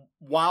have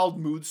wild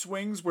mood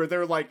swings where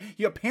they're like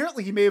he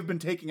may have been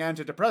taking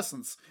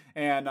antidepressants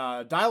and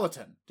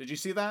Dilaton. Did you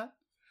see that?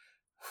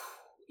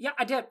 Yeah,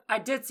 I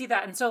did see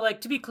that. And so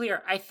like to be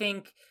clear, I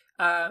think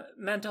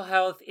mental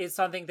health is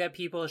something that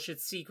people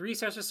should seek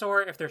resources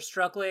for if they're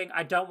struggling.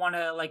 I don't want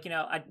to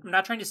I'm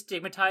not trying to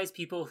stigmatize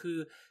people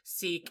who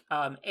seek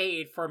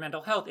aid for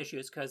mental health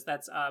issues because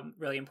that's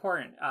really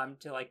important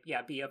to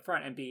be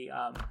upfront and be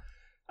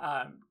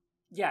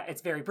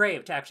it's very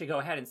brave to actually go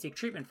ahead and seek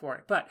treatment for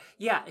it. But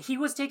yeah, he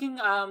was taking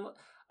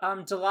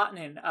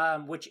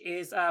Dilaton, which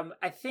is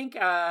I think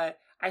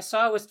I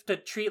saw it was to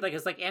treat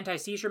as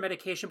anti-seizure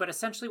medication, but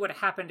essentially what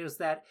happened was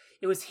that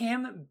it was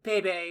him,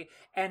 Bebe,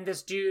 and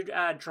this dude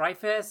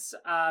Dreyfus,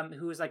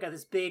 who was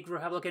this big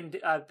Republican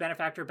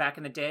benefactor back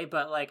in the day,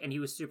 but and he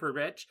was super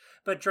rich.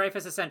 But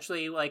Dreyfus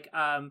essentially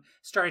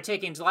started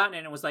taking Dilaton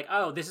and was like,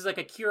 oh, this is a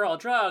cure-all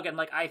drug, and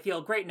I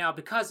feel great now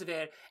because of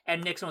it.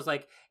 And Nixon was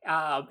like,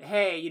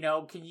 hey,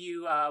 can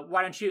you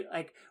why don't you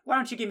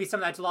give me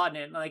some of that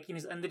Dilaton?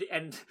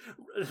 And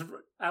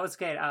I was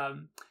scared.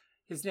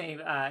 His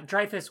name,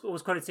 Dreyfus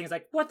was quoted saying,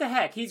 what the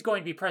heck? He's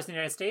going to be president of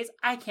the United States.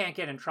 I can't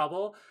get in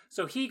trouble.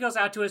 So he goes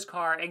out to his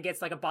car and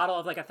gets a bottle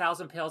of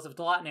 1,000 pills of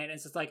Dilaton and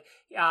it's just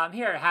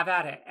here, have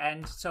at it.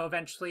 And so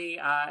eventually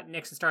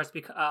Nixon starts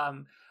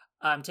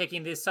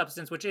taking this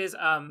substance, which is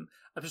a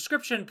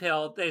prescription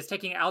pill that is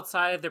taking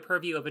outside of the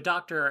purview of a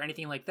doctor or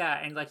anything like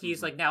that. And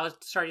he's now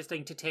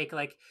starting to take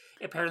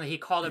apparently he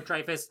called up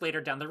Dreyfus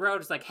later down the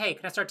road. It's hey,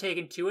 can I start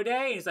taking 2 a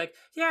day? And he's like,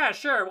 yeah,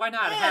 sure, why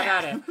not? Have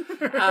at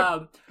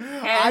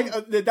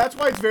it. That's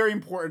why it's very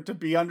important to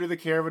be under the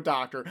care of a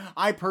doctor.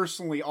 I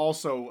personally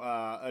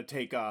also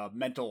take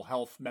mental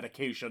health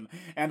medication,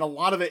 and a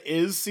lot of it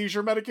is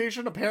seizure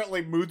medication.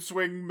 Apparently, mood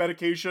swing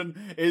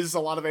medication is a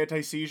lot of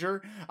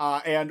anti-seizure,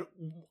 and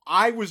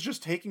I was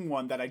just taking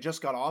one that I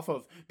just got off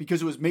of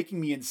because it was making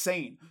me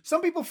insane.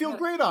 Some people feel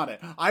great on it.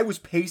 I was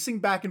pacing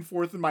back and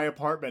forth in my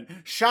apartment,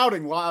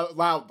 shouting loudly.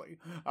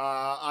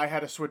 I had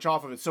to switch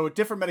off of it. So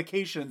different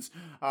medications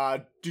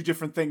do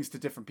different things to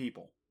different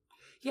people.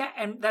 Yeah,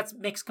 and that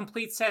makes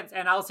complete sense.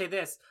 And I'll say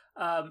this.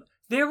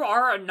 There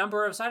are a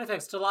number of side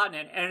effects to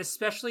Dilaton, and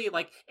especially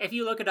if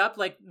you look it up,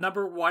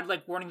 number one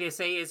warning they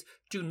say is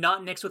do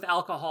not mix with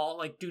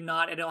alcohol. Do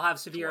not, and it'll have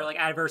severe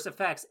adverse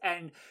effects.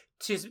 And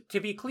to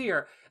be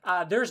clear,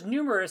 there's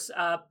numerous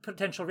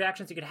potential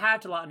reactions you could have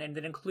to Dilaton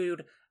that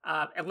include,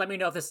 and let me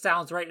know if this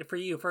sounds right for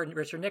you, for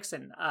Richard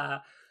Nixon,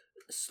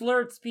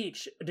 slurred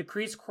speech,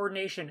 decreased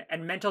coordination,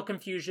 and mental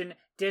confusion,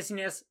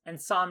 dizziness,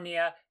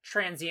 insomnia,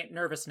 transient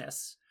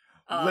nervousness.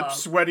 Lip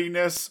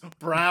sweatiness,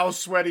 brow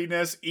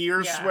sweatiness,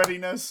 ear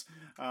sweatiness.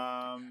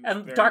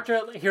 And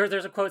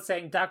there's a quote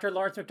saying, Dr.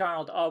 Lawrence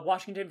McDonald, a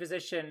Washington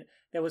physician,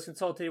 that was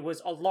consulted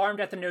was alarmed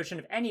at the notion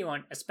of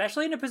anyone,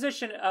 especially in a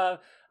position of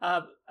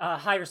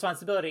high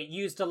responsibility,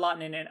 used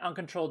Dilaudid in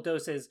uncontrolled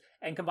doses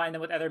and combined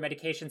them with other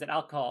medications and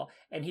alcohol.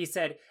 And he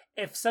said,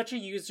 if such a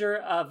user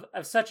of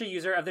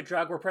the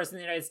drug were present in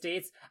the United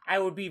States, I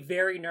would be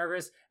very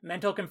nervous.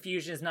 Mental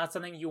confusion is not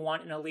something you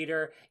want in a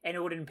leader, and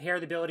it would impair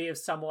the ability of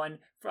someone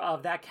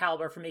of that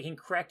caliber for making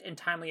correct and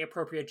timely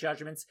appropriate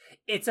judgments.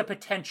 It's a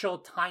potential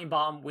time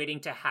bomb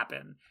waiting to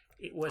happen.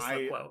 It was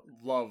the quote.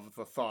 I love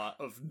the thought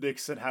of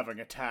Nixon having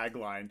a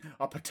tagline,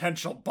 a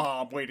potential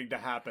bomb waiting to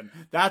happen.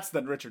 That's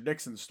the Richard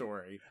Nixon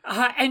story.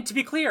 And to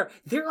be clear,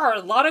 there are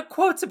a lot of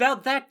quotes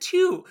about that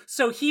too.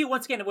 So he,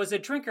 once again, was a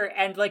drinker,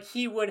 and like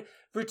he would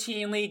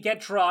routinely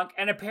get drunk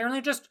and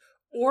apparently just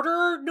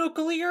order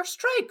nuclear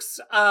strikes.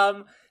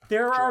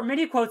 There are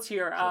many quotes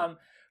here.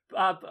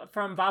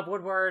 From Bob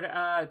Woodward,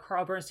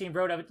 Carl Bernstein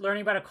wrote of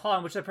learning about a call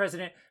in which the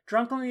president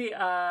drunkenly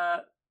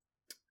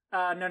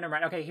no, never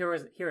mind. Okay, here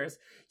is.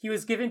 He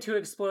was given to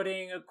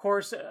exploding, of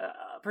course,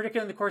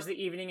 particularly in the course of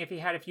the evening. If he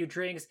had a few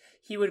drinks,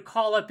 he would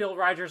call up Bill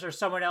Rogers or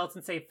someone else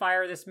and say,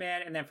 "Fire this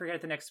man," and then forget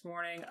it the next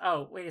morning.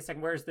 Oh, wait a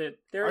second. Are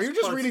you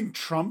just reading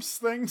Trump's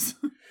things?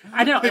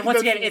 I know. And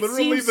once again, it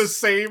literally seems the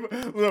same.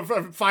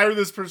 Fire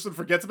this person,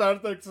 forgets about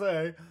it the next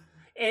day.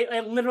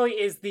 It literally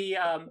is the.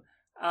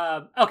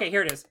 Okay,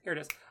 here it is.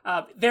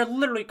 They're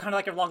literally kind of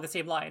like along the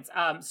same lines.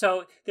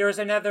 So there was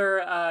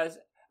another.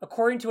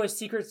 According to a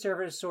Secret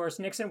Service source,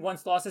 Nixon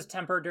once lost his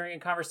temper during a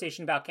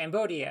conversation about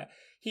Cambodia.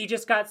 He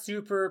just got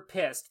super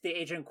pissed. The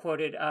agent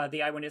quoted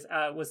the eyewitness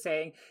was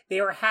saying,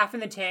 they were half in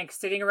the tank,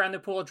 sitting around the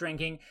pool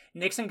drinking.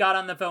 Nixon got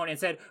on the phone and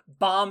said,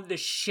 "Bomb the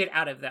shit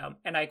out of them."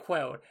 And I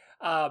quote.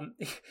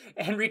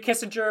 Henry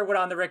Kissinger went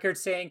on the record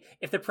saying,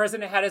 if the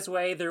president had his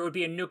way, there would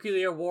be a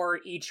nuclear war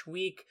each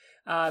week.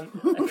 That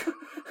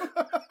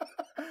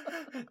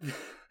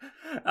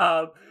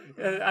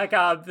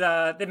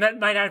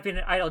might not have been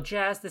an idle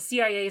jest. The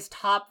CIA's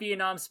top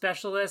Vietnam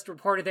specialist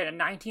reported that in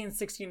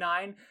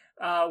 1969,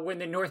 when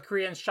the North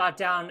Koreans shot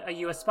down a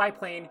U.S. spy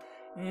plane,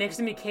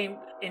 Nixon became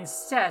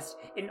incensed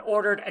and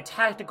ordered a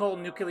tactical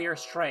nuclear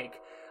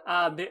strike.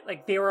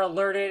 They were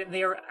alerted,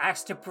 they were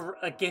asked to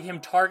give him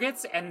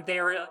targets,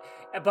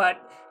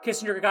 but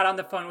Kissinger got on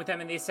the phone with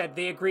them and they said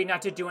they agreed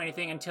not to do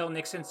anything until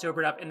Nixon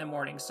sobered up in the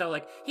morning. So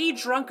he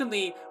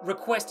drunkenly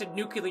requested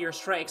nuclear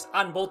strikes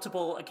on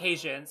multiple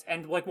occasions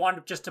and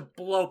wanted just to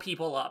blow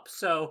people up.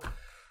 So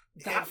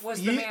that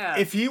was the man.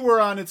 If he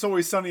were on It's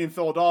Always Sunny in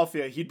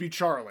Philadelphia, he'd be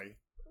Charlie.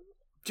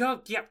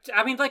 Yeah,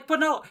 I mean, but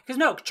no,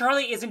 because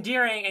Charlie is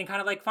endearing and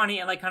kind of funny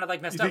and kind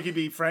of messed up. You think he'd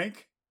be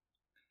Frank?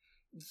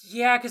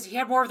 Yeah, because he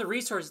had more of the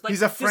resources.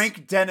 He's a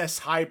Frank Dennis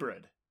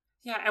hybrid.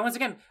 Yeah, and once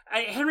again,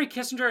 Henry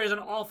Kissinger is an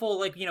awful,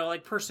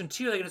 person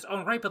too, in his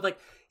own right, but,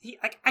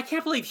 I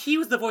can't believe he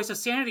was the voice of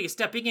sanity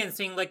stepping in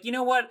saying, you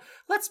know what,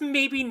 let's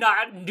maybe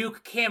not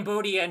nuke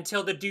Cambodia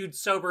until the dude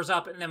sobers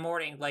up in the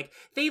morning. That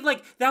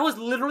was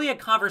literally a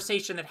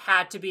conversation that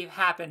had to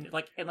happen,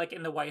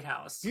 in the White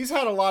House. He's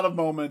had a lot of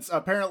moments.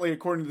 Apparently,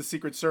 according to the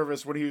Secret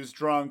Service, when he was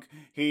drunk,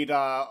 he'd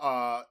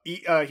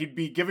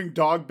be giving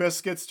dog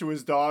biscuits to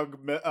his dog,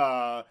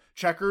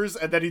 Checkers,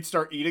 and then he'd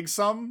start eating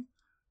some.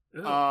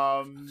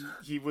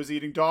 He was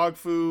eating dog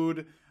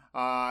food.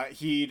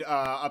 He'd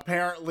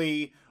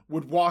apparently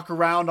would walk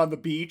around on the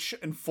beach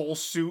in full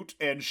suit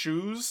and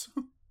shoes.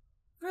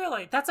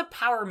 Really? That's a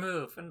power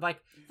move. And that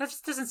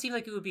just doesn't seem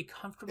like it would be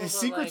comfortable. The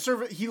Secret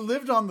Service, he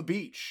lived on the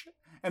beach.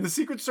 And the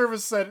Secret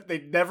Service said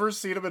they'd never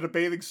seen him in a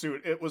bathing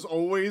suit. It was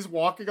always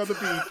walking on the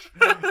beach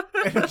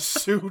in a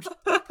suit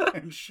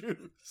and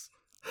shoes.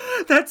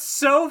 That's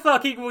so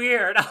fucking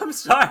weird. I'm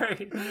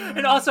sorry.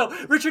 And also,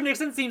 Richard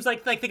Nixon seems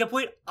like the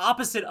complete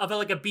opposite of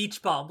a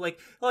beach bum.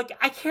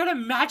 I can't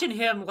imagine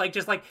him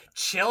just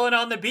chilling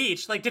on the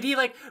beach. Did he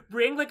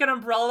bring an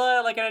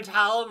umbrella, and a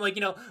towel,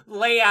 and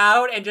lay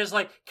out and just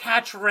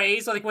catch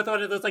rays with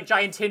one of those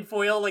giant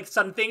tinfoil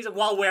sun things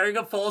while wearing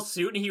a full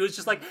suit, and he was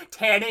just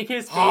tanning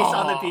his face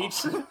on the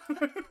beach.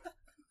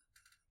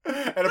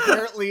 And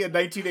apparently in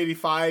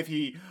 1985,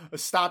 he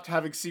stopped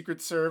having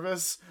Secret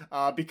Service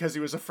because he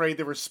was afraid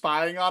they were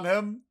spying on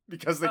him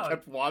because they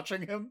kept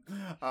watching him.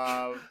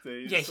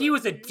 He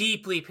was a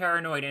deeply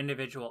paranoid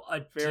individual.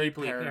 Very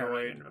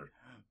paranoid.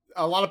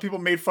 A lot of people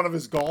made fun of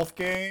his golf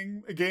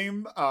game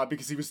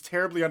because he was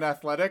terribly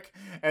unathletic.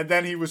 And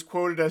then he was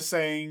quoted as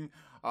saying,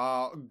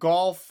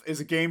 golf is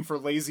a game for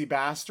lazy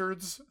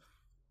bastards.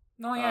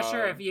 No, yeah,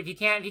 sure. If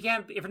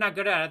you're not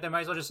good at it, then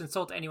might as well just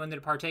insult anyone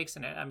that partakes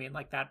in it. I mean,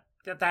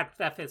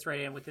 that fits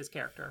right in with his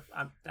character.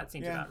 That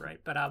seems about right.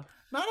 But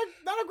not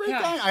a great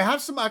guy. I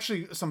have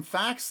some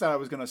facts that I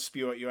was going to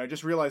spew at you. I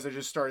just realized I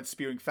just started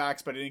spewing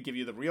facts, but I didn't give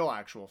you the real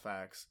actual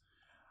facts.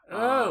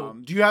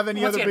 Do you have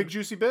any other big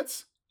juicy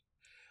bits?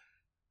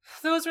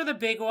 Those are the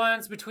big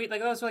ones between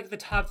those were the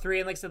top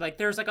three, and I said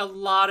there's a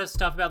lot of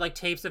stuff about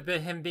tapes of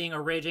him being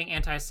a raging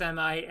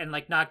anti-Semite and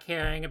not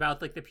caring about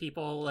the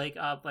people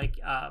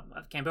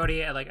of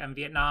Cambodia and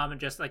Vietnam, and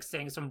just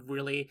saying some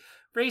really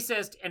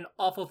racist and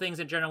awful things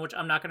in general, which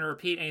I'm not going to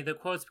repeat any of the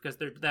quotes because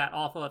they're that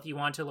awful. If you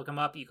want to look them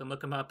up, you can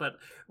look them up, but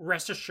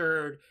rest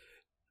assured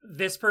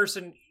this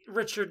person,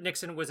 Richard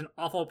Nixon, was an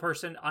awful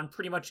person on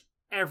pretty much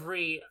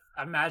every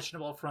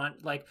imaginable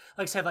front. Like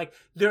I said, like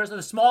there's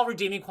the small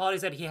redeeming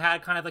qualities that he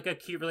had, kind of like a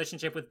cute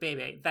relationship with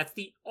Bebe. That's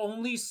the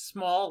only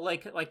small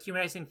like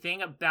humanizing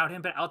thing about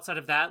him. But outside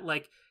of that,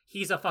 like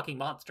he's a fucking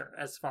monster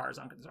as far as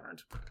I'm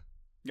concerned.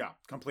 Yeah,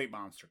 complete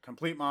monster.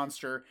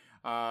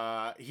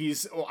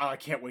 I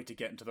can't wait to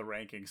get into the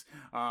rankings.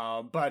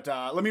 But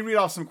let me read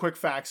off some quick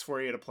facts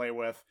for you to play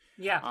with.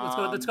 Yeah,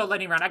 let's go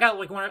lightning round. I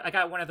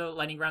got one of the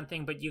lightning round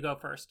thing, but you go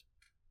first.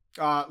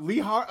 Lee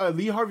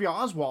Harvey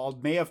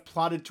Oswald may have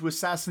plotted to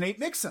assassinate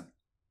Nixon.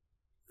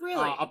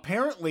 Really?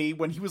 Apparently,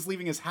 when he was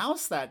leaving his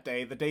house that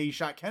day, the day he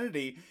shot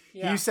Kennedy,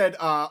 he said,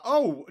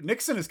 "Oh,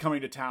 Nixon is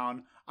coming to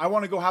town. I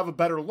want to go have a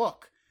better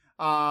look."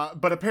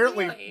 But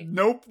apparently,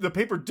 nope, the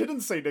paper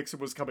didn't say Nixon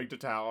was coming to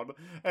town.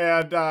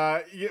 And,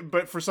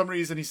 but for some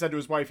reason, he said to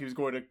his wife he was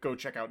going to go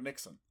check out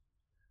Nixon.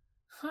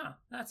 Huh,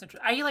 that's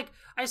interesting.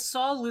 I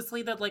saw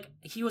loosely that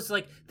he was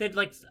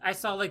I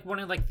saw one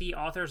of the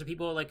authors or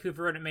people who've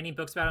written many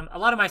books about him. A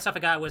lot of my stuff I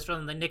got was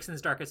from the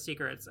Nixon's Darkest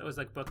Secrets. It was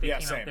book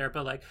that came out there,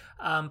 but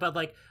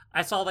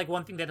I saw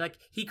one thing that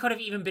he could have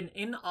even been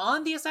in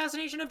on the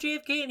assassination of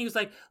JFK, and he was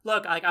like,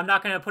 look, I'm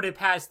not going to put it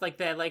past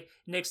that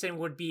Nixon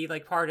would be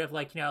part of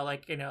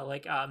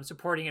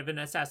supporting of an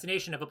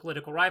assassination of a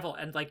political rival.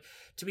 And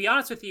to be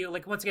honest with you,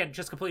 once again,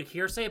 just complete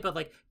hearsay,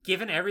 but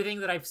given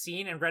everything that I've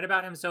seen and read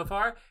about him so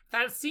far,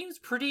 that seems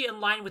pretty in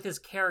line with his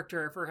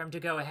character for him to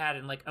go ahead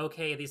and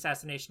okay the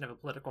assassination of a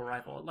political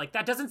rival.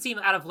 That doesn't seem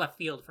out of left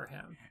field for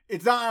him.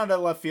 It's not out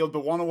of left field,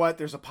 but you know what?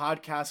 There's a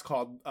podcast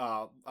called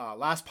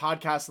Last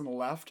Podcast on the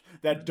Left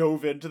that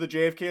dove into the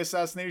JFK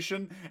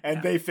assassination,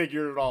 and they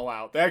figured it all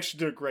out. They actually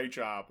did a great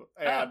job.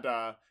 And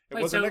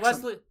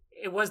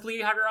it was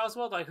Lee Harvey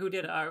Oswald? Who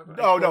did?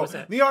 No.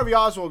 Lee Harvey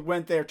Oswald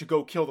went there to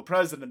go kill the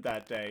president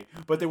that day,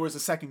 but there was a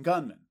second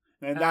gunman.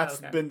 And that's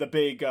been the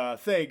big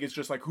thing. It's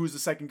just who's the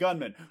second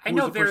gunman? I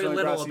know very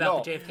little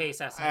about the JFK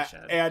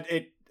assassination. And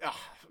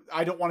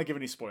I don't want to give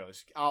any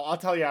spoilers. I'll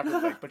tell you after the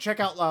break. But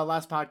check out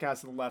Last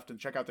Podcast on the Left and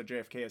check out the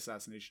JFK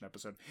assassination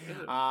episode.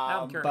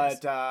 I'm curious.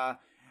 But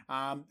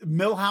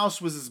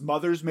Milhouse was his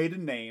mother's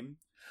maiden name.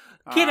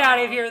 Get out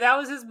of here! That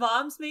was his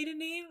mom's maiden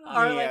name.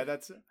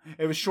 That's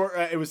it. Was short.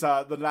 It was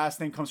the last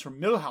name comes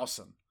from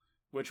Milhausen,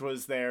 which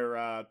was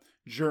their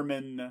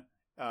Germanic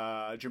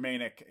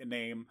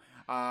name.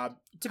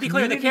 To be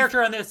clear, the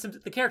character on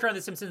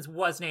The Simpsons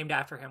was named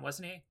after him,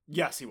 wasn't he?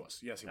 Yes, he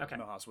was. Okay.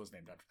 Milhouse was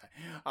named after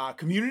that.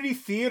 Community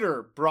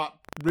Theater brought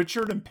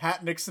Richard and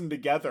Pat Nixon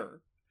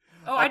together.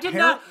 Oh, I did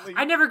not.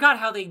 I never got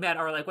how they met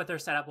or what their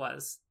setup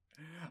was.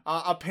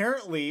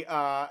 Apparently,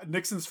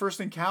 Nixon's first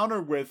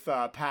encounter with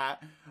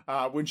Pat,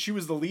 when she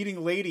was the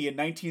leading lady in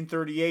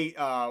 1938,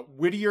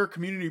 Whittier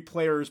Community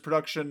Players'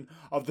 production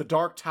of The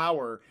Dark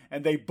Tower,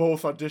 and they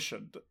both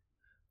auditioned.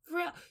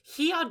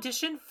 He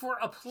auditioned for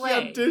a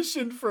play?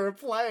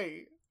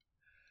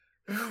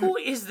 Who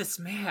is this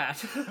man?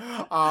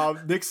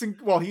 Nixon,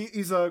 well,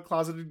 he's a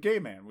closeted gay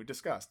man, we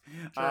discussed.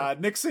 Sure.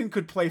 Nixon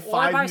could play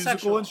 5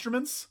 musical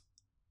instruments.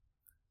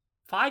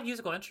 5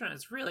 musical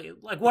instruments? Really?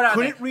 What are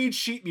they? Couldn't read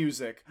sheet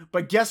music,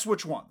 but guess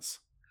which ones?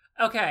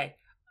 Okay.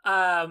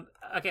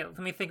 Let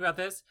me think about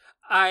this.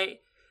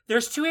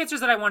 There's 2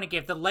 answers that I want to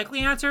give. The likely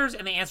answers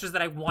and the answers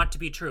that I want to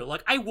be true.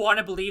 I want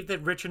to believe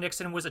that Richard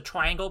Nixon was a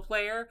triangle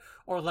player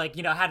or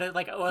had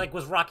a,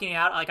 was rocking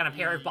out on a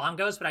pair of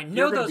bongos, but I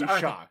know those are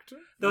shocked.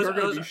 You're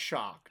going to be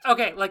shocked.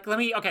 Okay, let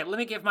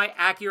me give my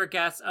accurate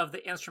guess of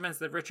the instruments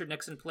that Richard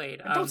Nixon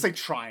played. Don't say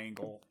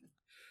triangle.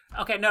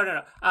 Okay,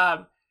 no.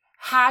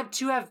 Had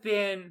to have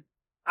been,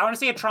 I want to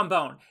say a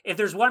trombone. If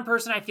there's one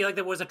person I feel like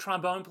that was a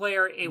trombone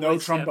player, it was no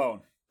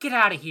trombone. Get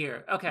out of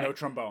here. Okay. No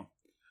trombone.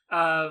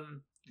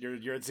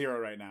 You're at 0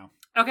 right now.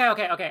 Okay.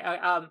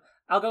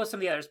 I'll go with some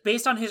of the others.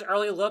 Based on his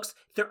early looks,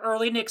 the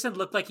early Nixon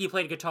looked like he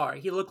played guitar.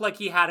 He looked like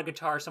he had a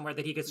guitar somewhere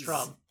that he could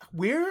strum.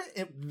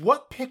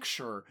 What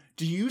picture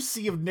do you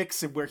see of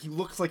Nixon where he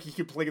looks like he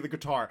could play the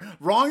guitar?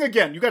 Wrong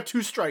again. You got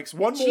 2 strikes.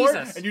 One more,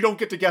 and you don't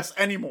get to guess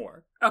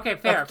anymore. Okay,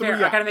 fair.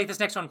 I gotta make this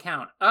next one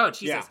count. Oh,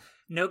 Jesus. Yeah.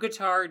 No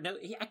guitar. No,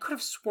 I could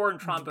have sworn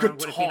trombone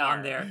would have been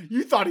on there.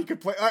 You thought he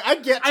could play? I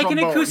get trombone.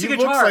 I can acoustic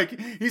guitar. Looks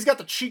like he's got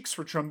the cheeks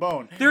for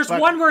trombone. There's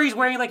one where he's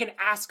wearing an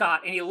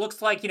ascot, and he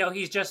looks like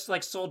he's just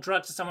sold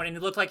drugs to someone, and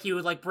it looked like he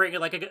would bring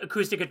an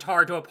acoustic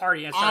guitar to a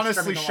party. And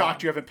honestly,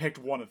 shocked you haven't picked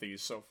one of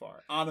these so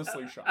far.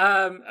 Honestly, shocked.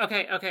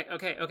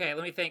 Okay.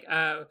 Let me think.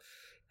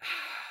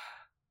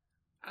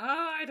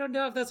 I don't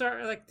know if those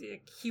are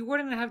he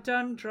wouldn't have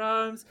done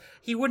drums.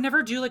 He would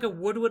never do a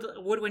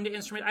woodwind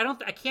instrument.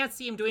 I can't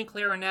see him doing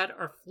clarinet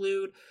or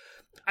flute.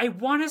 I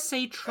want to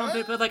say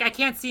trumpet, but I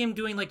can't see him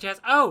doing jazz.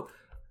 Oh,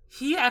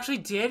 he actually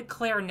did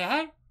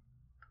clarinet.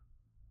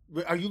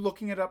 Are you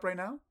looking it up right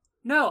now?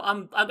 No,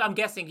 I'm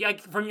guessing.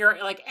 From your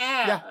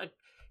clarinet.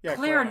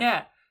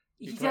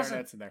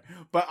 Clarinet's in there.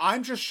 But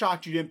I'm just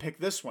shocked you didn't pick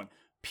this one.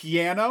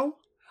 Piano.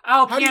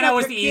 Oh, piano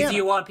was the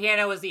easy one.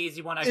 Piano was the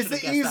easy one. It's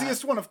the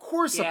easiest one. Of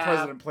course, the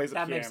president plays a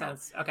piano. That makes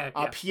sense. Okay.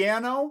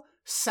 Piano,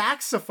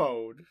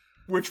 saxophone,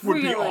 which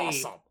would be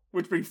awesome.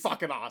 which would be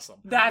fucking awesome.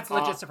 That's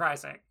legit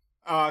surprising.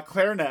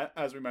 Clarinet,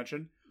 as we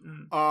mentioned.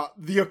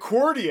 The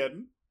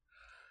accordion.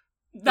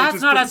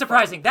 That's not as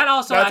surprising. That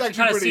also actually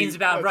kind of seems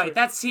about right. Right.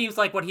 That seems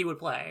like what he would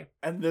play.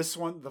 And this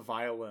one, the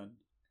violin.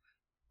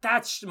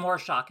 That's more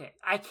shocking.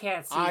 I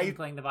can't see him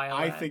playing the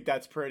violin. I think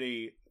that's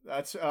pretty.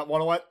 That's you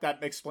know what?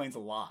 That explains a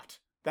lot.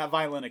 That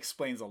violin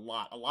explains a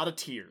lot. A lot of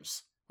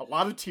tears. A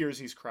lot of tears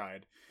he's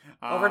cried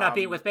over not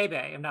being with Bebe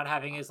and not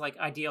having his like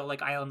ideal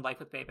like island life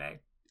with Bebe.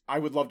 I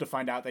would love to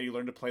find out that he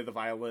learned to play the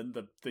violin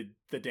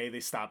the day they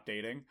stopped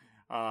dating.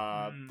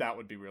 That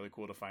would be really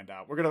cool to find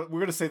out. We're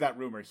gonna say that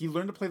rumor. He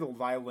learned to play the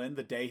violin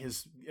the day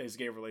his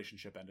gay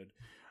relationship ended.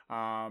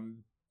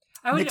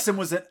 Nixon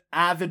was an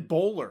avid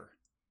bowler.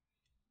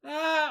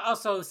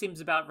 Also seems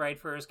about right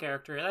for his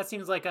character. That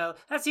seems like like a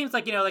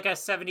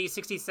 70s,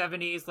 60s,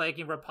 70s like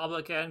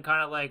Republican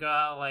kind of like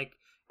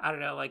I don't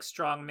know, like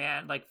strong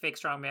man, like fake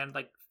strong man,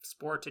 like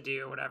sport to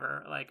do or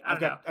whatever. Like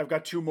I've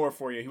got two more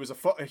for you. He was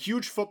a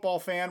huge football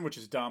fan, which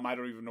is dumb. I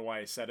don't even know why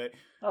I said it.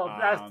 Oh,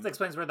 that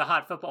explains where the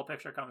hot football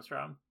picture comes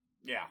from.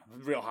 Yeah,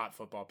 real hot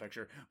football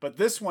picture. But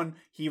this one,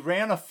 he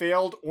ran a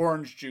failed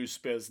orange juice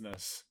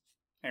business.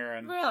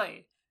 Aaron,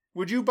 really?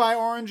 Would you buy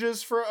orange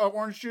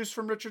juice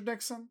from Richard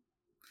Nixon?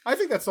 I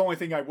think that's the only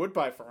thing I would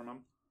buy from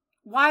him.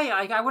 Why?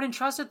 I wouldn't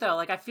trust it though.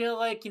 Like I feel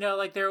like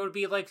like there would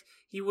be like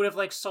he would have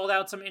like sold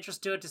out some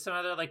interest to it to some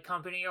other like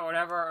company or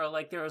whatever, or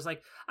like there was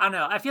like I don't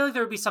know. I feel like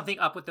there would be something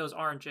up with those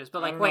oranges.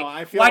 But like wait,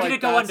 why did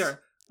it go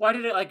under? Why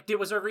did it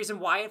was there a reason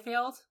why it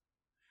failed?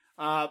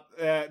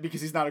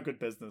 Because he's not a good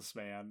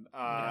businessman.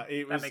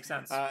 That makes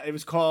sense. It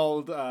was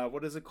called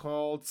what is it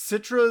called?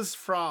 Citra's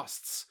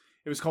Frosts.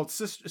 It was called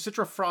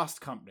Citra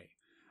Frost Company,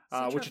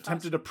 which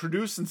attempted to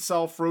produce and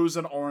sell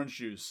frozen orange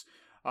juice.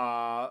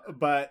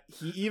 But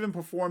he even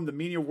performed the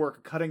menial work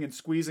of cutting and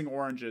squeezing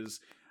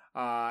oranges.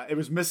 It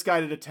was a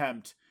misguided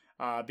attempt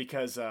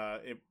because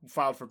it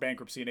filed for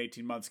bankruptcy in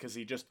 18 months because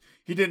he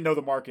didn't know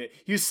the market.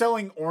 He was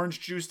selling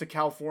orange juice to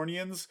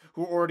Californians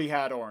who already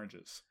had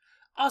oranges.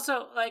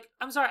 Also, like,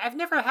 I'm sorry, I've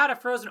never had a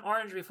frozen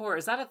orange before.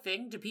 Is that a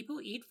thing? Do people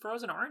eat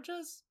frozen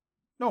oranges?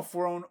 No,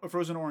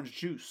 frozen orange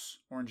juice.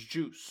 Orange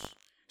juice.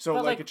 So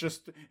like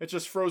it's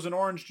just frozen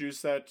orange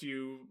juice that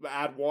you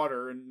add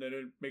water and then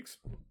it makes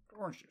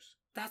orange juice.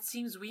 That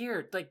seems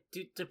weird. Like,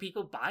 do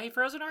people buy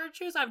frozen orange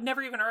juice? I've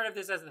never even heard of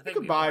this as a thing.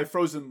 You could buy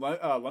frozen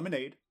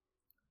lemonade.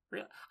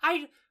 Really?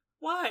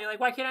 Why? Like,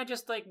 why can't I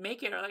just like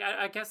make it? Or like,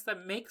 I guess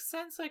that makes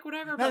sense. Like,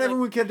 whatever. Not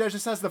everyone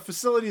just has the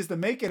facilities to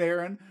make it,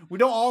 Aaron. We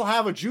don't all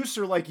have a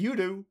juicer like you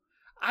do.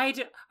 I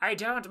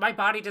don't. My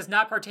body does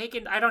not partake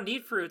in. I don't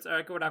need fruits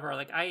or whatever.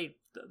 Like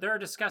they're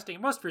disgusting.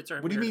 Most fruits are.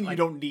 What do you mean you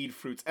don't need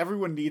fruits?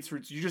 Everyone needs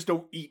fruits. You just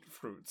don't eat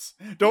fruits.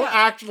 Don't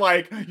act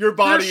like your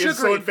body is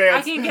so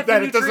advanced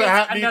that it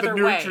doesn't need the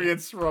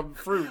nutrients from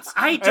fruits.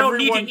 I don't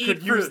need to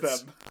eat fruits. Use them.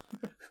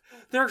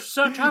 They're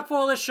so chock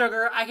full of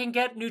sugar. I can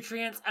get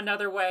nutrients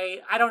another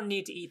way. I don't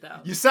need to eat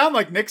them. You sound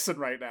like Nixon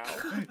right now.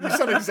 You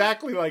sound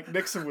exactly like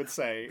Nixon would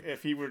say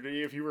if he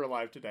were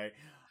alive today.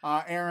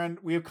 Aaron,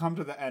 we have come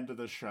to the end of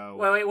the show.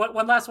 Wait,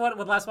 one last one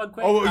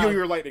quick. Oh,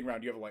 your lightning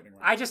round. You have a lightning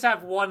round. I just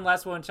have one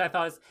last one, which I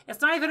thought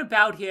it's not even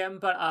about him,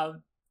 but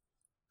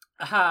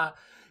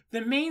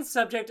the main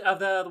subject of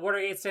the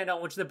Watergate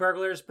scandal, which the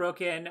burglars broke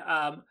in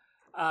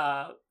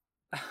the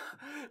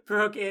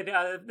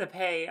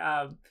pay.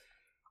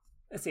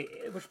 Let's see,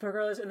 which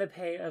burglars in the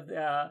pay of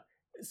the.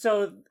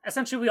 So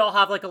essentially, we all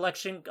have like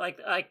election,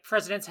 like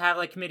presidents have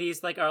like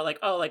committees, like are like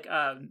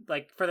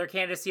like for their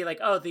candidacy, like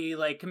the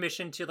like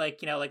commission to like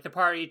like the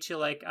party to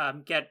like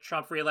get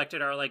Trump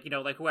reelected or like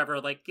like whoever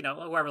like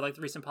the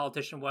recent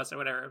politician was or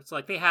whatever. So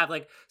like they have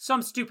like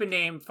some stupid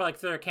name for like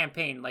their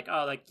campaign, like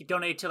like you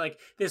donate to like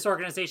this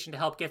organization to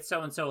help get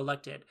so and so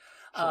elected.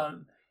 Sure.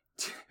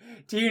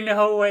 Do you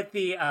know what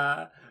the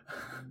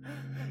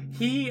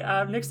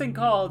Nixon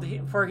called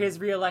for his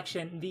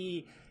reelection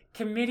the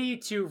Committee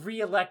to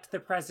Re-elect the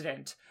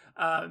President?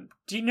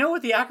 Do you know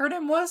what the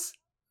acronym was?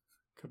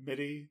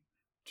 Committee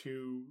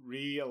to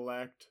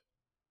Re-elect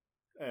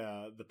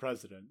the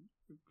President.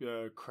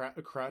 Crap?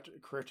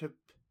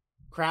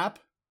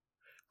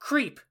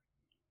 Creep.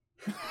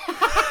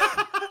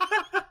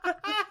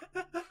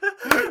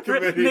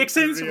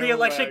 Nixon's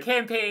re-election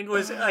campaign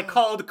was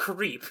called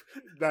Creep.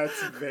 That's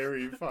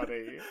very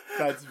funny.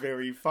 That's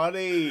very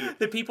funny.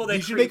 The people that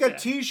you should make a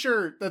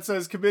T-shirt that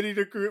says "Committee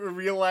to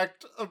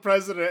re-elect a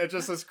president." It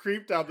just says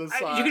 "Creep" down the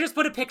side. You can just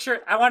put a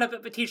picture. I want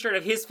a T-shirt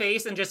of his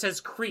face and just says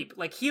 "Creep."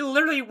 Like he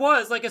literally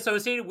was like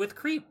associated with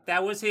Creep.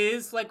 That was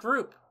his like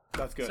group.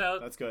 That's good. So,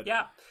 that's good.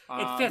 Yeah,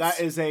 it fits. That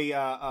is a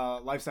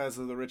Lifestyles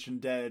of the Rich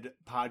and Dead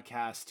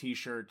podcast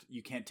T-shirt.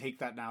 You can't take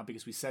that now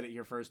because we said it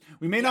here first.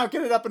 We may not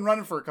get it up and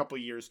running for a couple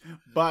of years,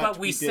 but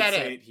we did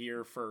say it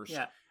here first.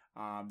 Yeah.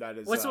 That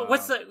is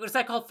what's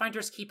that called?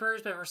 Finders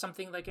keepers, or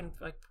something like in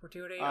like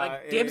perpetuity,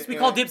 like dibs. We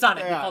call dibs on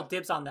it. We call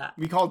dibs on that.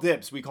 We call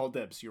dibs.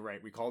 You're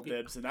right. We call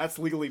dibs, and that's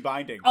legally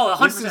binding. Oh,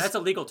 100%. That's a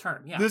legal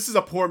term. Yeah. This is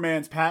a poor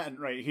man's patent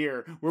right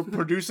here. We're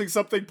producing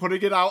something,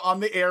 putting it out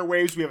on the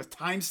airwaves. We have a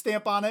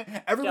timestamp on it.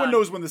 Everyone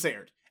knows when this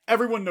aired.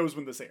 Everyone knows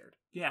when this aired.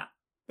 Yeah.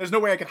 There's no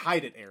way I could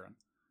hide it, Aaron.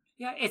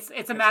 Yeah,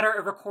 it's a matter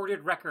of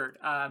recorded record.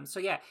 So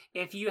yeah,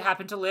 if you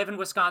happen to live in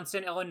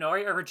Wisconsin,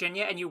 Illinois, or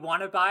Virginia, and you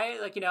want to buy,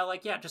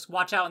 just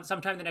watch out. And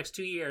sometime in the next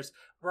 2 years,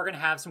 we're gonna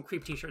have some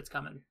creep T-shirts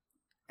coming.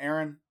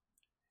 Aaron,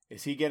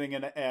 is he getting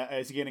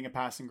a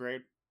passing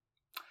grade?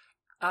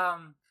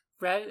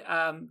 Red,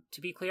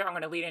 to be clear, I'm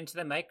going to lean into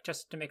the mic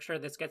just to make sure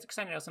this gets, because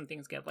I know some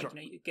things get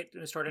you get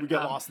distorted. We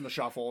get lost in the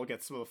shuffle. It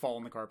gets fall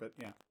on the carpet.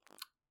 Yeah.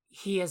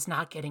 He is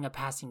not getting a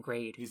passing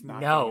grade. He's not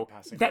getting a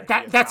passing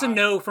grade. That's a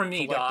no from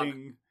me, dog.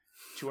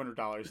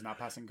 $200, not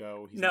passing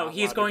go.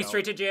 He's going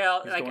straight to jail.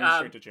 He's going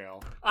straight to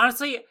jail.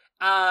 Honestly,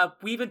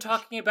 we've been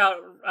talking about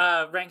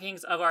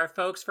rankings of our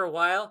folks for a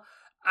while.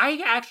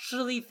 I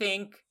actually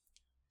think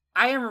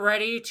I am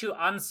ready to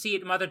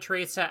unseat Mother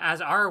Teresa as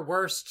our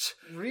worst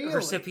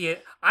recipient.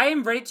 I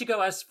am ready to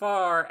go as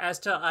far as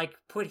to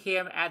put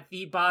him at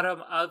the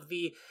bottom of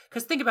the.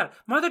 Because think about it,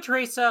 Mother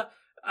Teresa,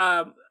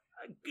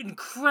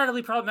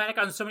 incredibly problematic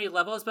on so many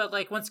levels. But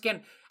once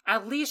again,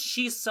 at least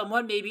she's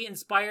somewhat maybe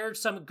inspired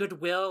some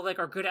goodwill,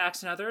 or good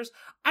acts in others.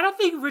 I don't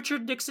think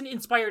Richard Nixon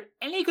inspired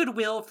any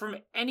goodwill from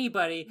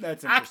anybody.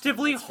 That's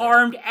actively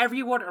harmed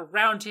everyone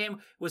around him.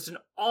 Was an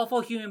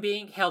awful human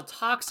being. Held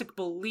toxic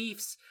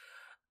beliefs.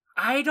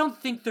 I don't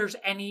think there's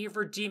any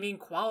redeeming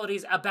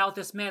qualities about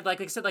this man.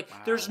 Like I said,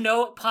 there's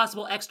no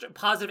possible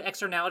positive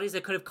externalities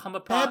that could have come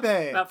upon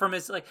from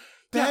his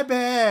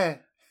Bebe.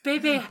 Bebe.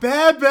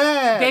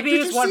 Did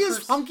you see his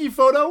funky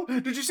photo?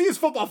 Did you see his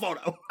football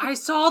photo? I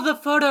saw the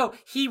photo.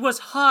 He was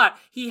hot.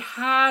 He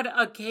had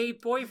a gay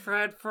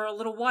boyfriend for a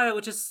little while,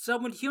 which is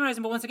somewhat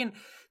humanizing. But once again,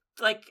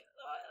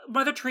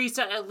 Mother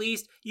Teresa, at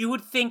least, you would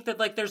think that,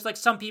 there's,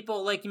 some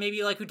people, maybe,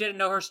 who didn't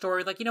know her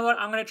story. You know what?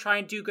 I'm going to try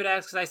and do good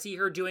acts because I see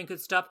her doing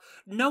good stuff.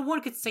 No one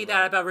could say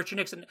that about Richard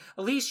Nixon.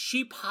 At least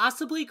she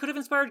possibly could have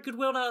inspired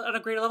goodwill on a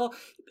greater level.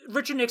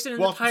 Richard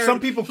Nixon some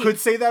people could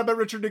say that about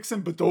Richard Nixon,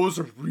 but those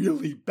are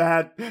really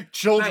bad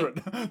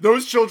children. Right.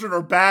 Those children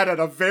are bad at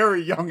a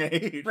very young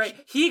age. Right.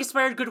 He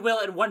inspired goodwill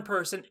in one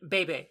person,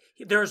 Bebe.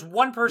 There's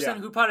one person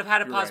who could have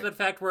had a positive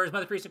effect, whereas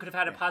Mother Teresa could have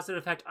had a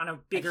positive effect on a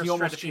bigger stretch of people. He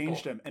almost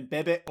changed him, and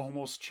Bebe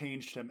almost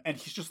changed him, and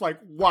he's just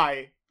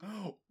why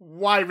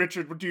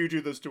Richard do you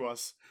do this to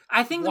us?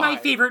 I think my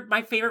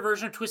favorite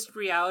version of Twisted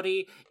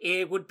Reality,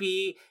 it would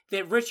be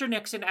that Richard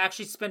Nixon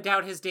actually spent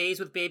out his days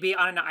with Bebe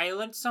on an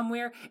island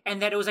somewhere,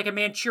 and that it was a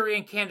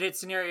Manchurian Candidate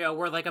scenario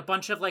where a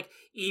bunch of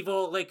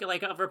evil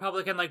a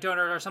Republican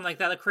donor or something like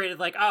that created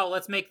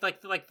let's make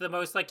the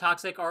most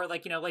toxic or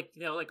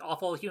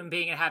awful human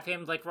being and have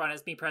him run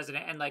as the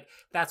president, and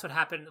that's what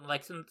happened. A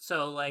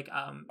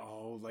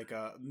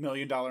 $1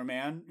 Million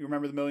Man. You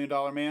remember the $1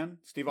 Million Man,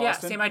 Steve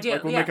Austin? Yeah, same idea.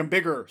 We'll make him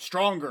bigger,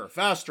 stronger,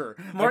 faster,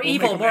 more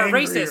evil, more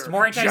racist,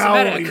 more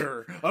anti-Semitic,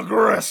 jollier,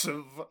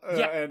 aggressive.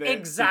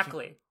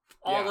 Exactly.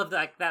 All of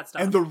that stuff.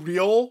 And the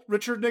real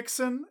Richard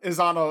Nixon is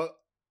on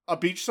a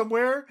beach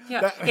somewhere.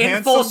 Yeah,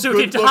 in full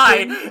suit and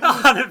tie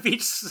on a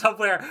beach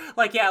somewhere.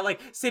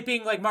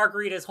 Sipping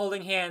margaritas,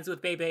 holding hands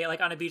with Bebe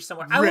on a beach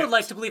somewhere. Ripped. I would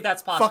like to believe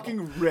that's possible.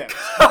 Fucking ripped.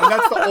 And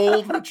that's the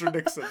old Richard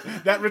Nixon.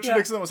 That Richard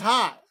Nixon that was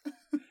hot.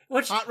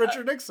 Hot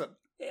Richard Nixon.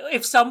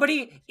 If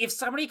somebody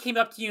came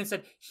up to you and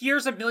said,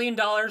 "Here's $1 million,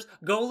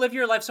 go live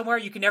your life somewhere.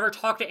 You can never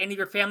talk to any of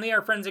your family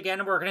or friends again,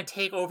 and we're going to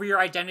take over your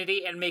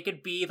identity and make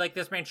it be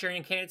this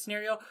Manchurian Candidate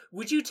scenario,"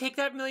 would you take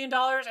that $1 million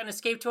and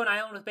escape to an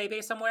island with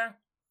Bebe somewhere?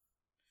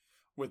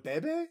 With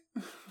Bebe?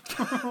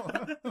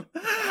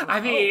 I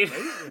mean,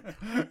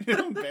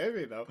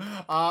 Bebe though.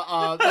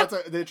 That's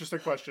an interesting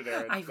question,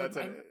 Aaron.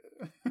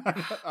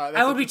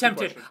 I would be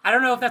tempted. Question. I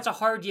don't know if that's a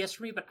hard yes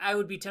for me, but I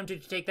would be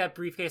tempted to take that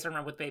briefcase and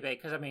run with Bebe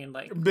because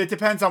it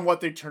depends on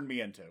what they turn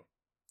me into.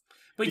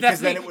 But because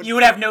that's you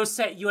would have no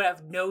say. You would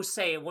have no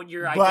say in what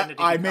your identity.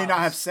 But I may not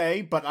have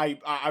say, but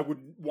I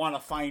would want to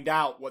find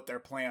out what their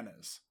plan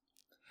is.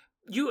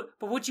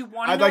 But would you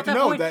want to I'd like to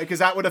know that because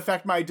that would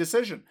affect my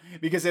decision.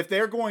 Because if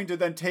they're going to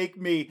then take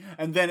me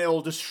and then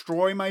it'll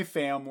destroy my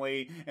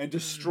family and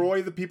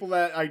destroy the people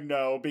that I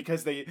know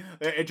because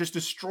it just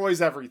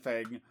destroys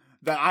everything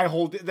that I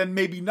hold, then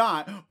maybe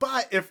not.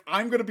 But if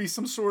I'm going to be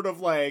some sort of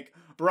Barack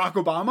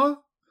Obama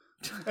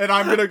and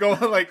I'm going to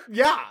go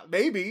yeah,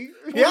 maybe.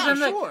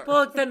 Well,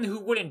 sure. Then who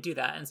wouldn't do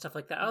that and stuff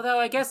like that? Although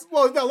I guess.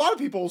 Well, a lot of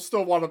people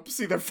still want to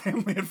see their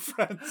family and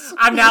friends.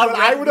 I'm now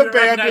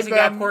recognizing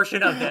that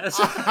portion of this.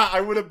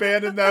 I would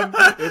abandon them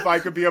if I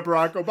could be a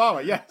Barack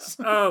Obama, yes.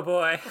 Oh,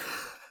 boy.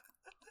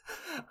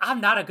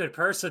 I'm not a good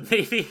person,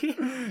 maybe.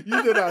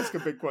 You did ask a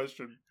big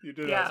question.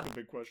 Ask a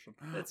big question.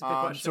 That's a big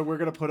question. So we're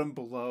gonna put him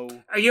below.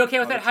 Are you okay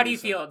with that? How do you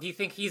feel? Do you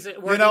think he's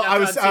worthy enough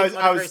to unseat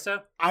Mother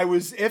Teresa? I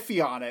was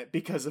iffy on it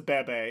because of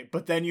Bebe,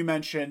 but then you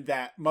mentioned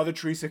that Mother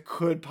Teresa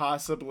could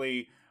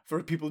possibly,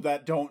 for people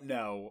that don't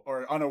know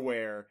or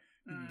unaware,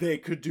 they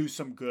could do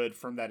some good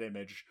from that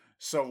image.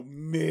 So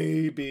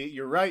maybe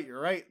you're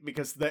right,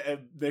 because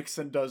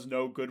Nixon does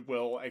no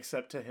goodwill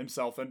except to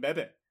himself and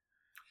Bebe.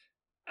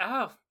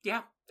 Oh,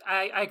 yeah.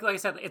 I like I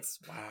said,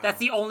 that's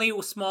the only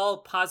small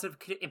positive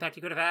impact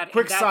he could have had.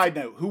 Quick side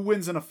note: who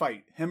wins in a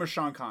fight, him or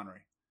Sean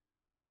Connery?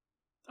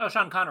 Oh,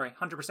 Sean Connery,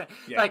 100%.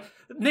 Yeah. Like,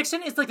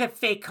 Nixon is like that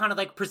fake kind of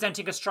like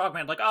presenting a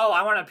strongman. Like, oh,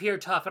 I want to appear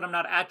tough, and I'm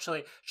not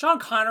actually. Sean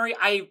Connery,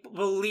 I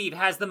believe,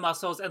 has the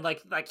muscles, and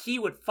like he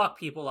would fuck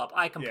people up.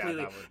 I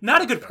completely.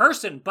 Not a good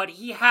person, but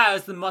he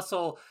has the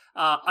muscle,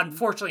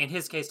 unfortunately, in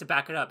his case, to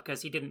back it up,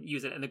 because he didn't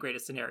use it in the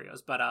greatest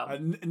scenarios. But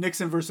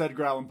Nixon versus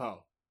Edgar Allan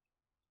Poe.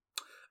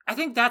 I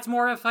think that's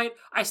more of a fight.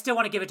 I still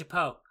want to give it to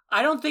Poe.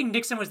 I don't think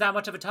Nixon was that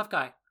much of a tough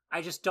guy.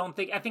 I just don't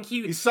think. I think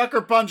he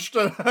sucker punched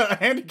a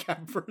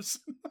handicapped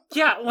person.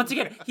 Yeah, once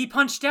again, he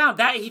punched down.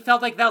 That he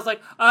felt like that was like,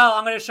 oh,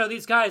 I'm gonna show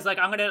these guys, like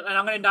I'm gonna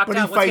knock but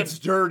down. But he fights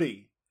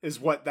dirty, is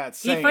what that's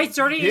saying. He fights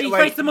dirty. He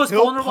fights the most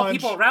vulnerable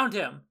people around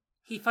him.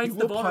 He fights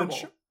the vulnerable.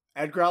 Punch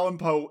Edgar Allan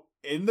Poe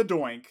in the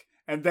doink,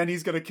 and then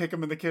he's gonna kick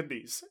him in the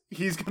kidneys.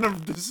 He's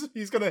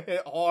gonna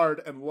hit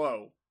hard and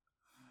low.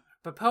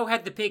 But Poe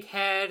had the big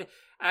head.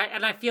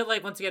 And I feel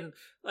like, once again,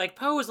 like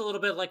Poe is a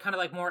little bit like kind of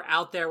like more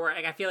out there, where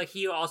like, I feel like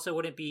he also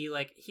wouldn't be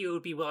like, he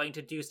would be willing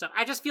to do stuff.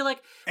 I just feel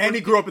like, and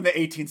he grew up in the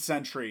 18th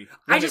century.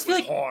 I just feel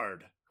like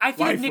hard. I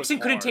feel like Nixon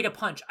couldn't take a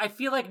punch. I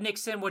feel like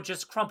Nixon would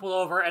just crumple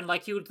over and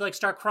like he would like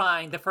start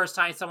crying the first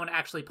time someone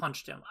actually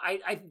punched him.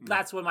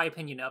 That's what my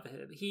opinion of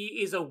him. He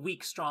is a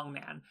weak, strong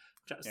man.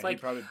 Just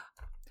like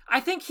I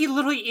think he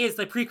literally is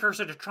the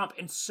precursor to Trump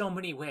in so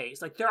many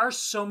ways. Like there are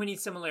so many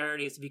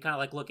similarities if you kind of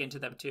like look into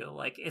them too.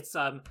 Like it's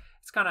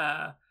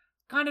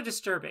kind of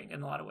disturbing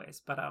in a lot of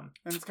ways, but and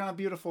it's kind of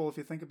beautiful if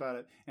you think about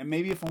it. And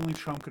maybe if only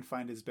Trump could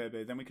find his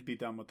baby, then we could be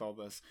done with all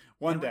this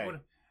one day.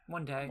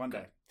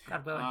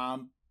 God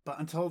willing. But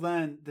until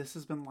then, this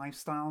has been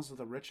Lifestyles of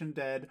the Rich and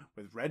Dead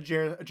with Red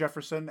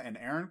Jefferson and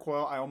Aaron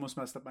Coyle. I almost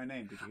messed up my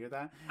name. Did you hear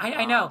that?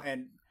 I know.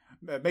 And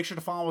make sure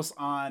to follow us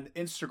on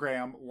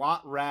Instagram,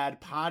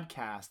 LotRad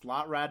Podcast.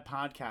 LotRad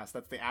Podcast.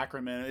 That's the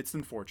acronym. It's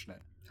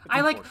unfortunate.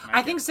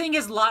 I think saying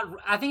is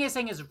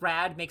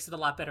rad makes it a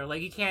lot better.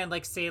 Like you can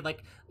like say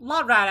like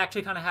lot rad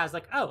actually kind of has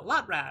like, oh,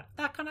 lot rad.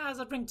 That kind of has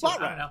a ring to it.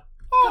 I don't know.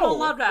 Oh,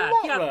 lot rad.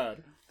 Lot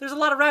rad. There's a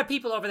lot of rad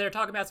people over there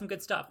talking about some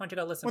good stuff. Why don't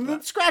you go listen to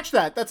that? Scratch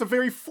that. That's a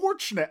very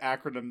fortunate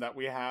acronym that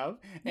we have.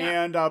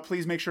 Yeah. And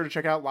please make sure to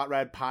check out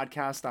LotRad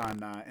Podcast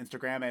on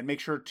Instagram. And make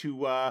sure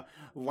to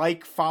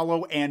like,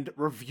 follow, and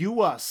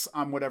review us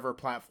on whatever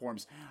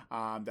platforms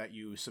that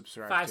you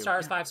subscribe to. 5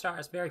 stars, 5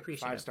 stars. Very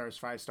appreciative.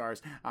 5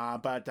 stars.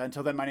 But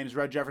until then, my name is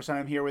Red Jefferson.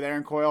 I'm here with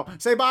Aaron Coyle.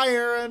 Say bye,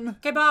 Aaron.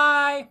 Okay,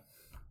 bye.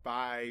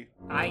 Bye.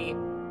 Bye.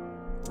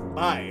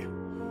 Bye.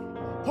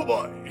 Oh,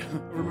 boy.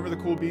 Remember the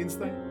Cool Beans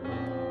thing?